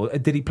before?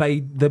 Did he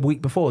play the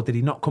week before? Did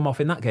he not come off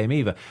in that game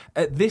either?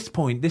 At this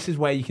point, this is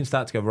where you can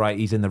start to go, right,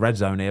 he's in the red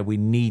zone here. We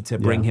need to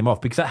bring him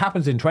off, because that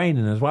happens in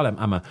training as well,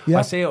 Emma. Yeah.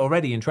 I see it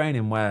already in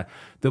training where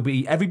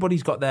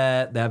everybody's got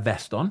their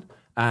vest on,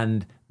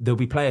 and there'll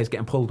be players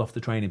getting pulled off the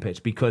training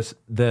pitch because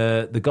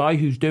the guy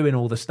who's doing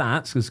all the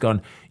stats has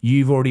gone,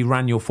 you've already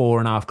ran your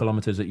 4.5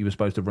 kilometres that you were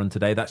supposed to run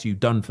today. That's you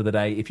done for the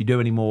day. If you do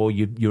any more,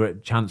 you're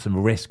at chance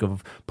and risk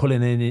of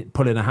pulling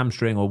a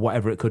hamstring or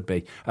whatever it could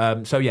be.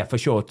 So yeah, for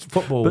sure,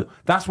 football.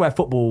 That's where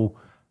football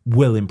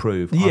will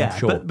improve. I'm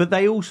sure. But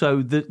they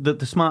also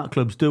the smart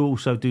clubs do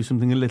also do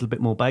something a little bit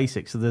more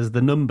basic. So there's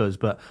the numbers,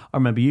 but I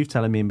remember you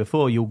telling me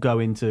before, you'll go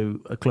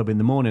into a club in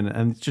the morning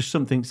and it's just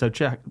something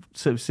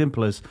so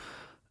simple as,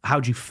 how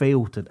do you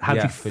feel today?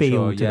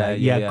 Today?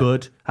 Yeah,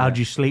 good. How did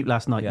you sleep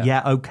last night?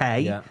 Yeah,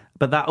 okay. Yeah.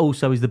 But that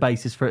also is the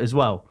basis for it as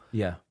well.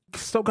 Yeah.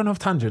 Stop going off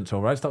tangents,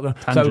 all right? Stop going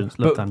tangents.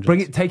 Love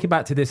tangents. Take it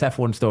back to this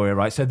F1 story,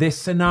 right? So this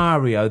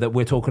scenario that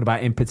we're talking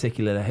about in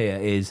particular here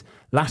is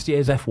last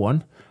year's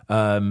F1.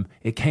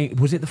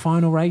 Was it the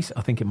final race?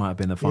 I think it might have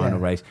been the final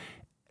race.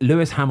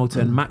 Lewis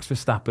Hamilton, Max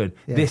Verstappen.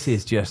 Yes. This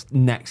is just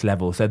next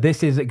level. So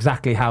this is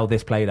exactly how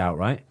this played out,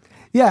 right?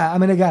 Yeah, I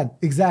mean, again,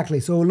 exactly.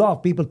 So a lot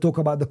of people talk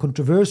about the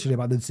controversy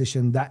about the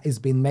decision that is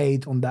being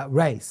made on that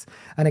race.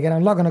 And again,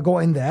 I'm not going to go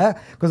in there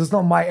because it's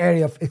not my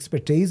area of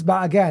expertise.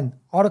 But again,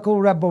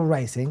 Oracle Red Bull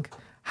Racing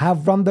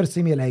have run their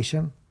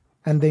simulation,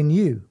 and they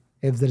knew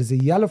if there is a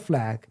yellow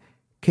flag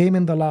came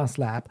in the last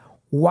lap,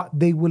 what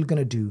they were going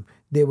to do.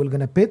 They were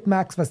going to pit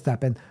Max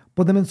Verstappen,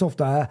 put them in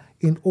software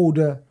in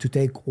order to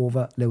take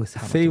over Lewis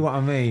Hamilton. See what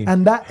I mean?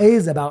 And that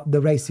is about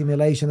the race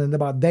simulation and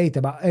about data,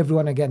 about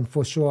everyone, again,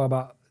 for sure,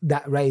 about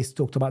that race,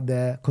 talked about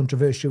the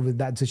controversy with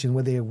that decision,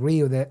 whether they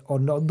agree with it or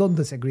not, don't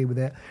disagree with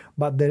it.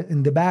 But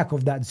in the back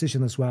of that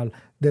decision as well,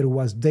 there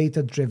was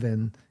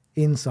data-driven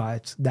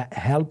insights that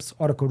helps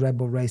Oracle Red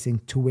Bull Racing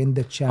to win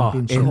the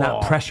championship. In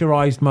that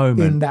pressurized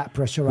moment.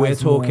 We're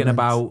talking moment.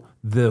 About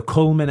the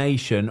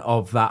culmination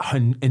of that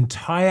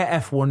entire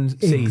F1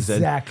 season.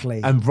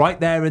 Exactly. And right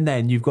there and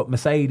then, you've got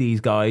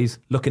Mercedes guys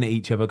looking at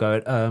each other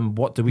going,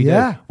 what do we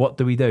do? What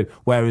do we do?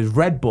 Whereas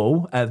Red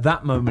Bull, at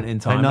that moment in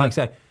time, like I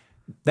say,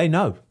 they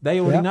know. They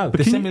already know. But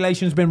the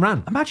simulation's been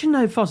ran. Imagine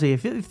though, Fozzie,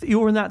 if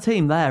you're in that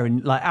team there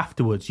and like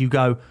afterwards you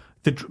go,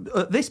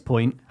 at this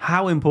point,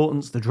 how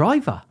important's the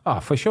driver? Oh,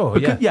 for sure.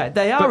 Because,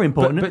 they are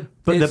important.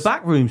 But the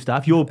backroom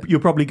staff, you're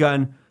probably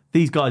going,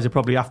 these guys are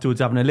probably afterwards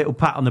having a little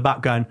pat on the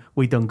back going,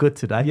 we done good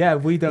today. Yeah,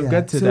 we done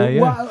good today.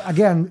 So, well,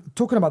 again,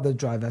 talking about the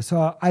driver,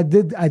 so I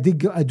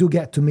do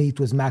get to meet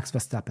with Max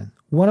Verstappen.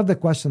 One of the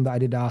questions that I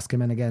did ask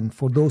him, and again,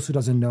 for those who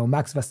doesn't know,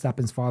 Max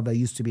Verstappen's father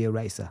used to be a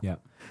racer. Yeah.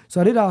 So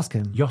I did ask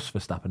him. Jos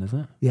Verstappen, isn't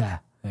it? Yeah.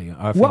 There you go.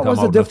 I think I'm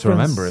old enough to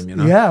remember him, you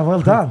know. Yeah,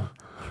 well done.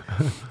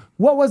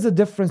 What was the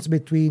difference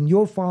between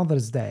your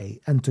father's day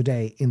and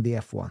today in the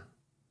F1?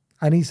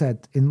 And he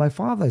said, in my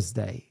father's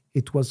day,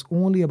 it was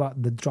only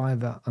about the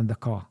driver and the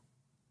car.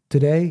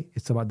 Today,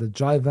 it's about the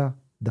driver,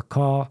 the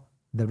car,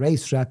 the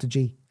race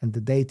strategy, and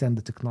the data and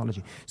the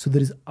technology. So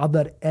there is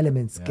other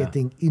elements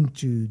getting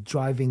into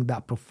driving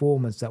that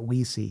performance that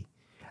we see.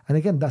 And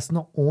again, that's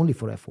not only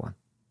for F1.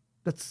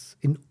 That's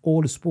in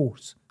all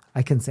sports.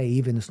 I can say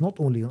even it's not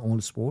only in all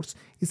sports,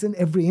 it's in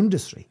every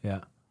industry.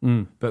 Yeah.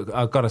 But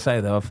I've got to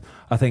say, though,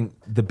 I think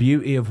the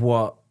beauty of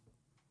what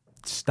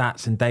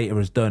stats and data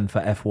has done for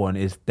F1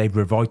 is they've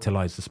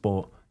revitalised the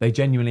sport. They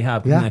genuinely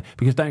have. Yeah.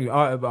 Because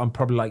I'm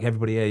probably like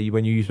everybody here,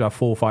 when you used to have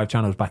 4 or 5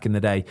 channels back in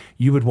the day,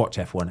 you would watch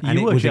F1 and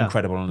it was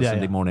incredible on a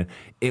Sunday morning.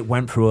 It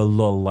went through a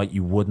lull like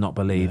you would not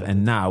believe.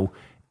 And now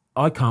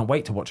I can't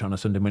wait to watch it on a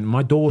Sunday morning.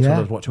 My daughter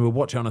was watching, we'll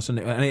watch it on a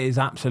Sunday, and it is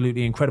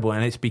absolutely incredible.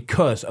 And it's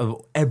because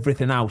of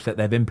everything else that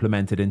they've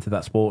implemented into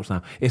that sports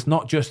now. It's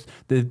not just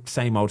the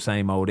same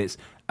old. It's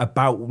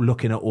about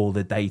looking at all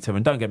the data.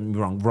 And don't get me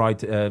wrong, Ride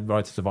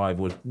to Survive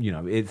was,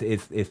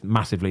 it's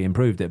massively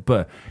improved it.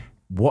 But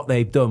what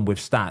they've done with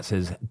stats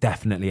has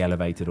definitely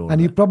elevated all of it.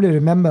 And you probably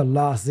remember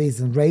last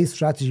season, race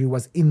strategy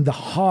was in the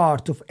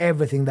heart of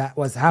everything that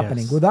was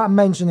happening. Yes. Without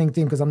mentioning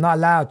team, because I'm not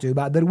allowed to,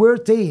 but there were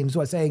teams who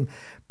were saying,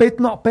 pit,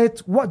 not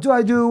pit, what do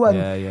I do?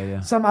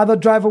 And some other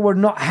driver were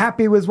not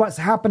happy with what's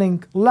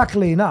happening.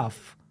 Luckily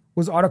enough,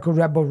 with Oracle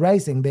Red Bull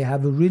Racing, they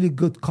have a really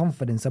good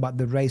confidence about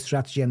the race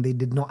strategy, and they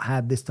did not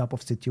have this type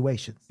of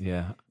situations.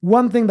 Yeah.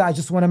 One thing that I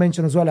just want to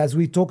mention as well, as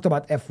we talked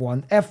about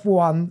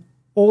F1,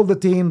 all the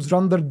teams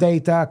run their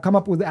data, come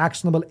up with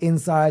actionable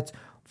insights.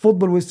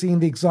 Football, we've seen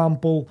the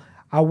example.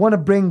 I want to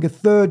bring a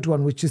third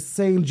one, which is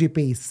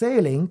SailGP.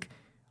 Sailing,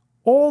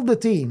 all the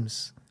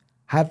teams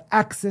have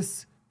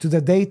access to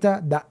the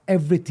data that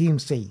every team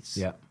sees.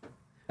 Yeah.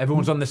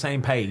 Everyone's on the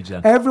same page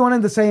then. Everyone on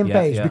the same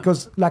page.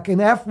 Because like in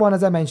F1,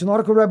 as I mentioned,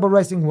 Oracle Red Bull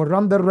Racing will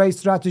run their race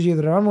strategy,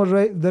 they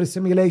run their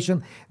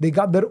simulation, they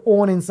got their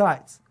own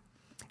insights.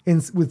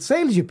 With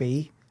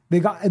SailGP, they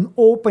got an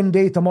open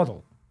data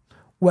model,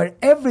 where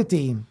every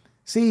team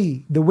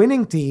see the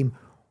winning team,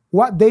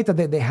 what data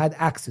that they had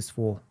access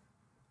for,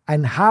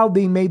 and how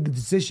they made the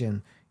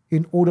decision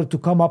in order to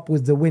come up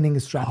with the winning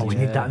strategy. Oh, we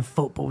need that in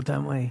football,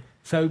 don't we?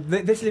 So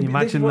this is what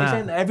imagine you're that?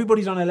 saying.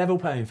 Everybody's on a level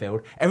playing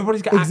field.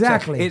 Everybody's got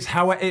Exactly.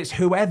 access. It's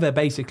whoever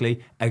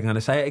basically, I'm going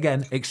to say it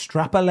again,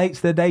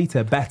 extrapolates the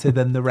data better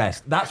than the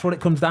rest. That's what it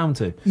comes down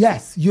to.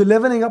 Yes, you're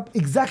leveling up,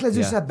 exactly as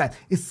you said, Ben.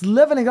 It's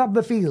leveling up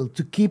the field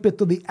to keep it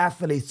to the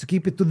athletes, to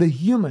keep it to the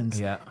humans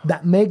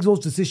that make those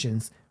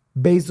decisions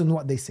based on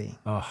what they see.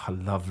 Oh, I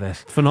love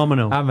this.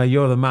 Phenomenal. Amma,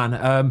 you're the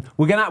man.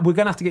 We're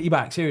gonna have to get you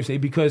back, seriously,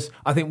 because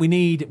I think we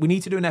need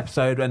to do an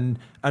episode and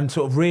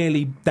sort of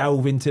really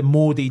delve into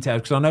more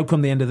details, because I know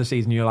come the end of the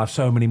season you'll have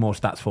so many more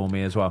stats for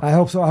me as well. I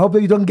hope so. I hope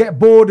that you don't get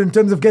bored in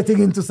terms of getting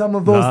into some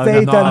of those data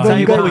and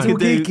don't get too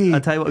geeky. I'll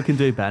tell you what we can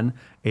do, Ben,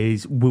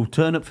 is we'll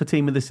turn up for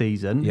team of the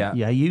season.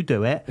 Yeah, you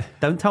do it.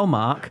 Don't tell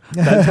Mark.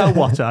 Don't tell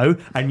Watto.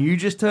 And you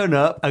just turn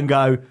up and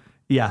go,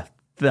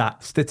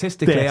 that.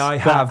 Statistically, I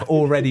have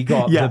already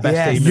got the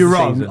best team. You're of the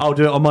wrong. season. I'll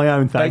do it on my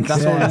own, thanks.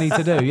 That's all I need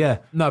to do, yeah.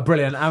 No,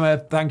 brilliant. Amma,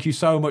 thank you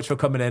so much for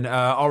coming in.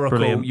 Oracle,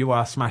 Brilliant. You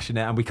are smashing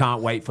it, and we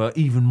can't wait for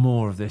even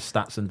more of this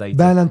stats and data.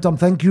 Ben and Tom,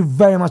 thank you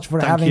very much for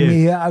having me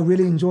here. I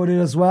really enjoyed it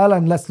as well,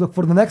 and let's look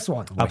for the next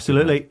one.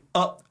 Absolutely.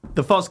 Up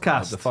the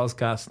Fozcast. The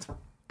Fozcast.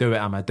 Do it,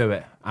 Amma, do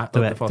it. Up Do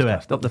the it.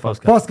 Fozcast. Up the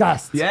Fozcast.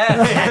 Podcast.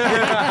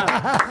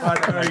 Yeah.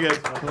 Right, very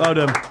good. Well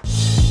done.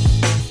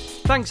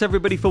 Thanks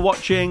everybody for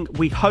watching.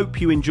 We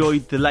hope you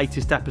enjoyed the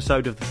latest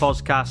episode of the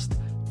Fozcast.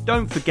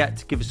 Don't forget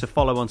to give us a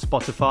follow on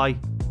Spotify.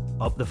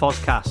 Up the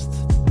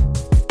Fozcast.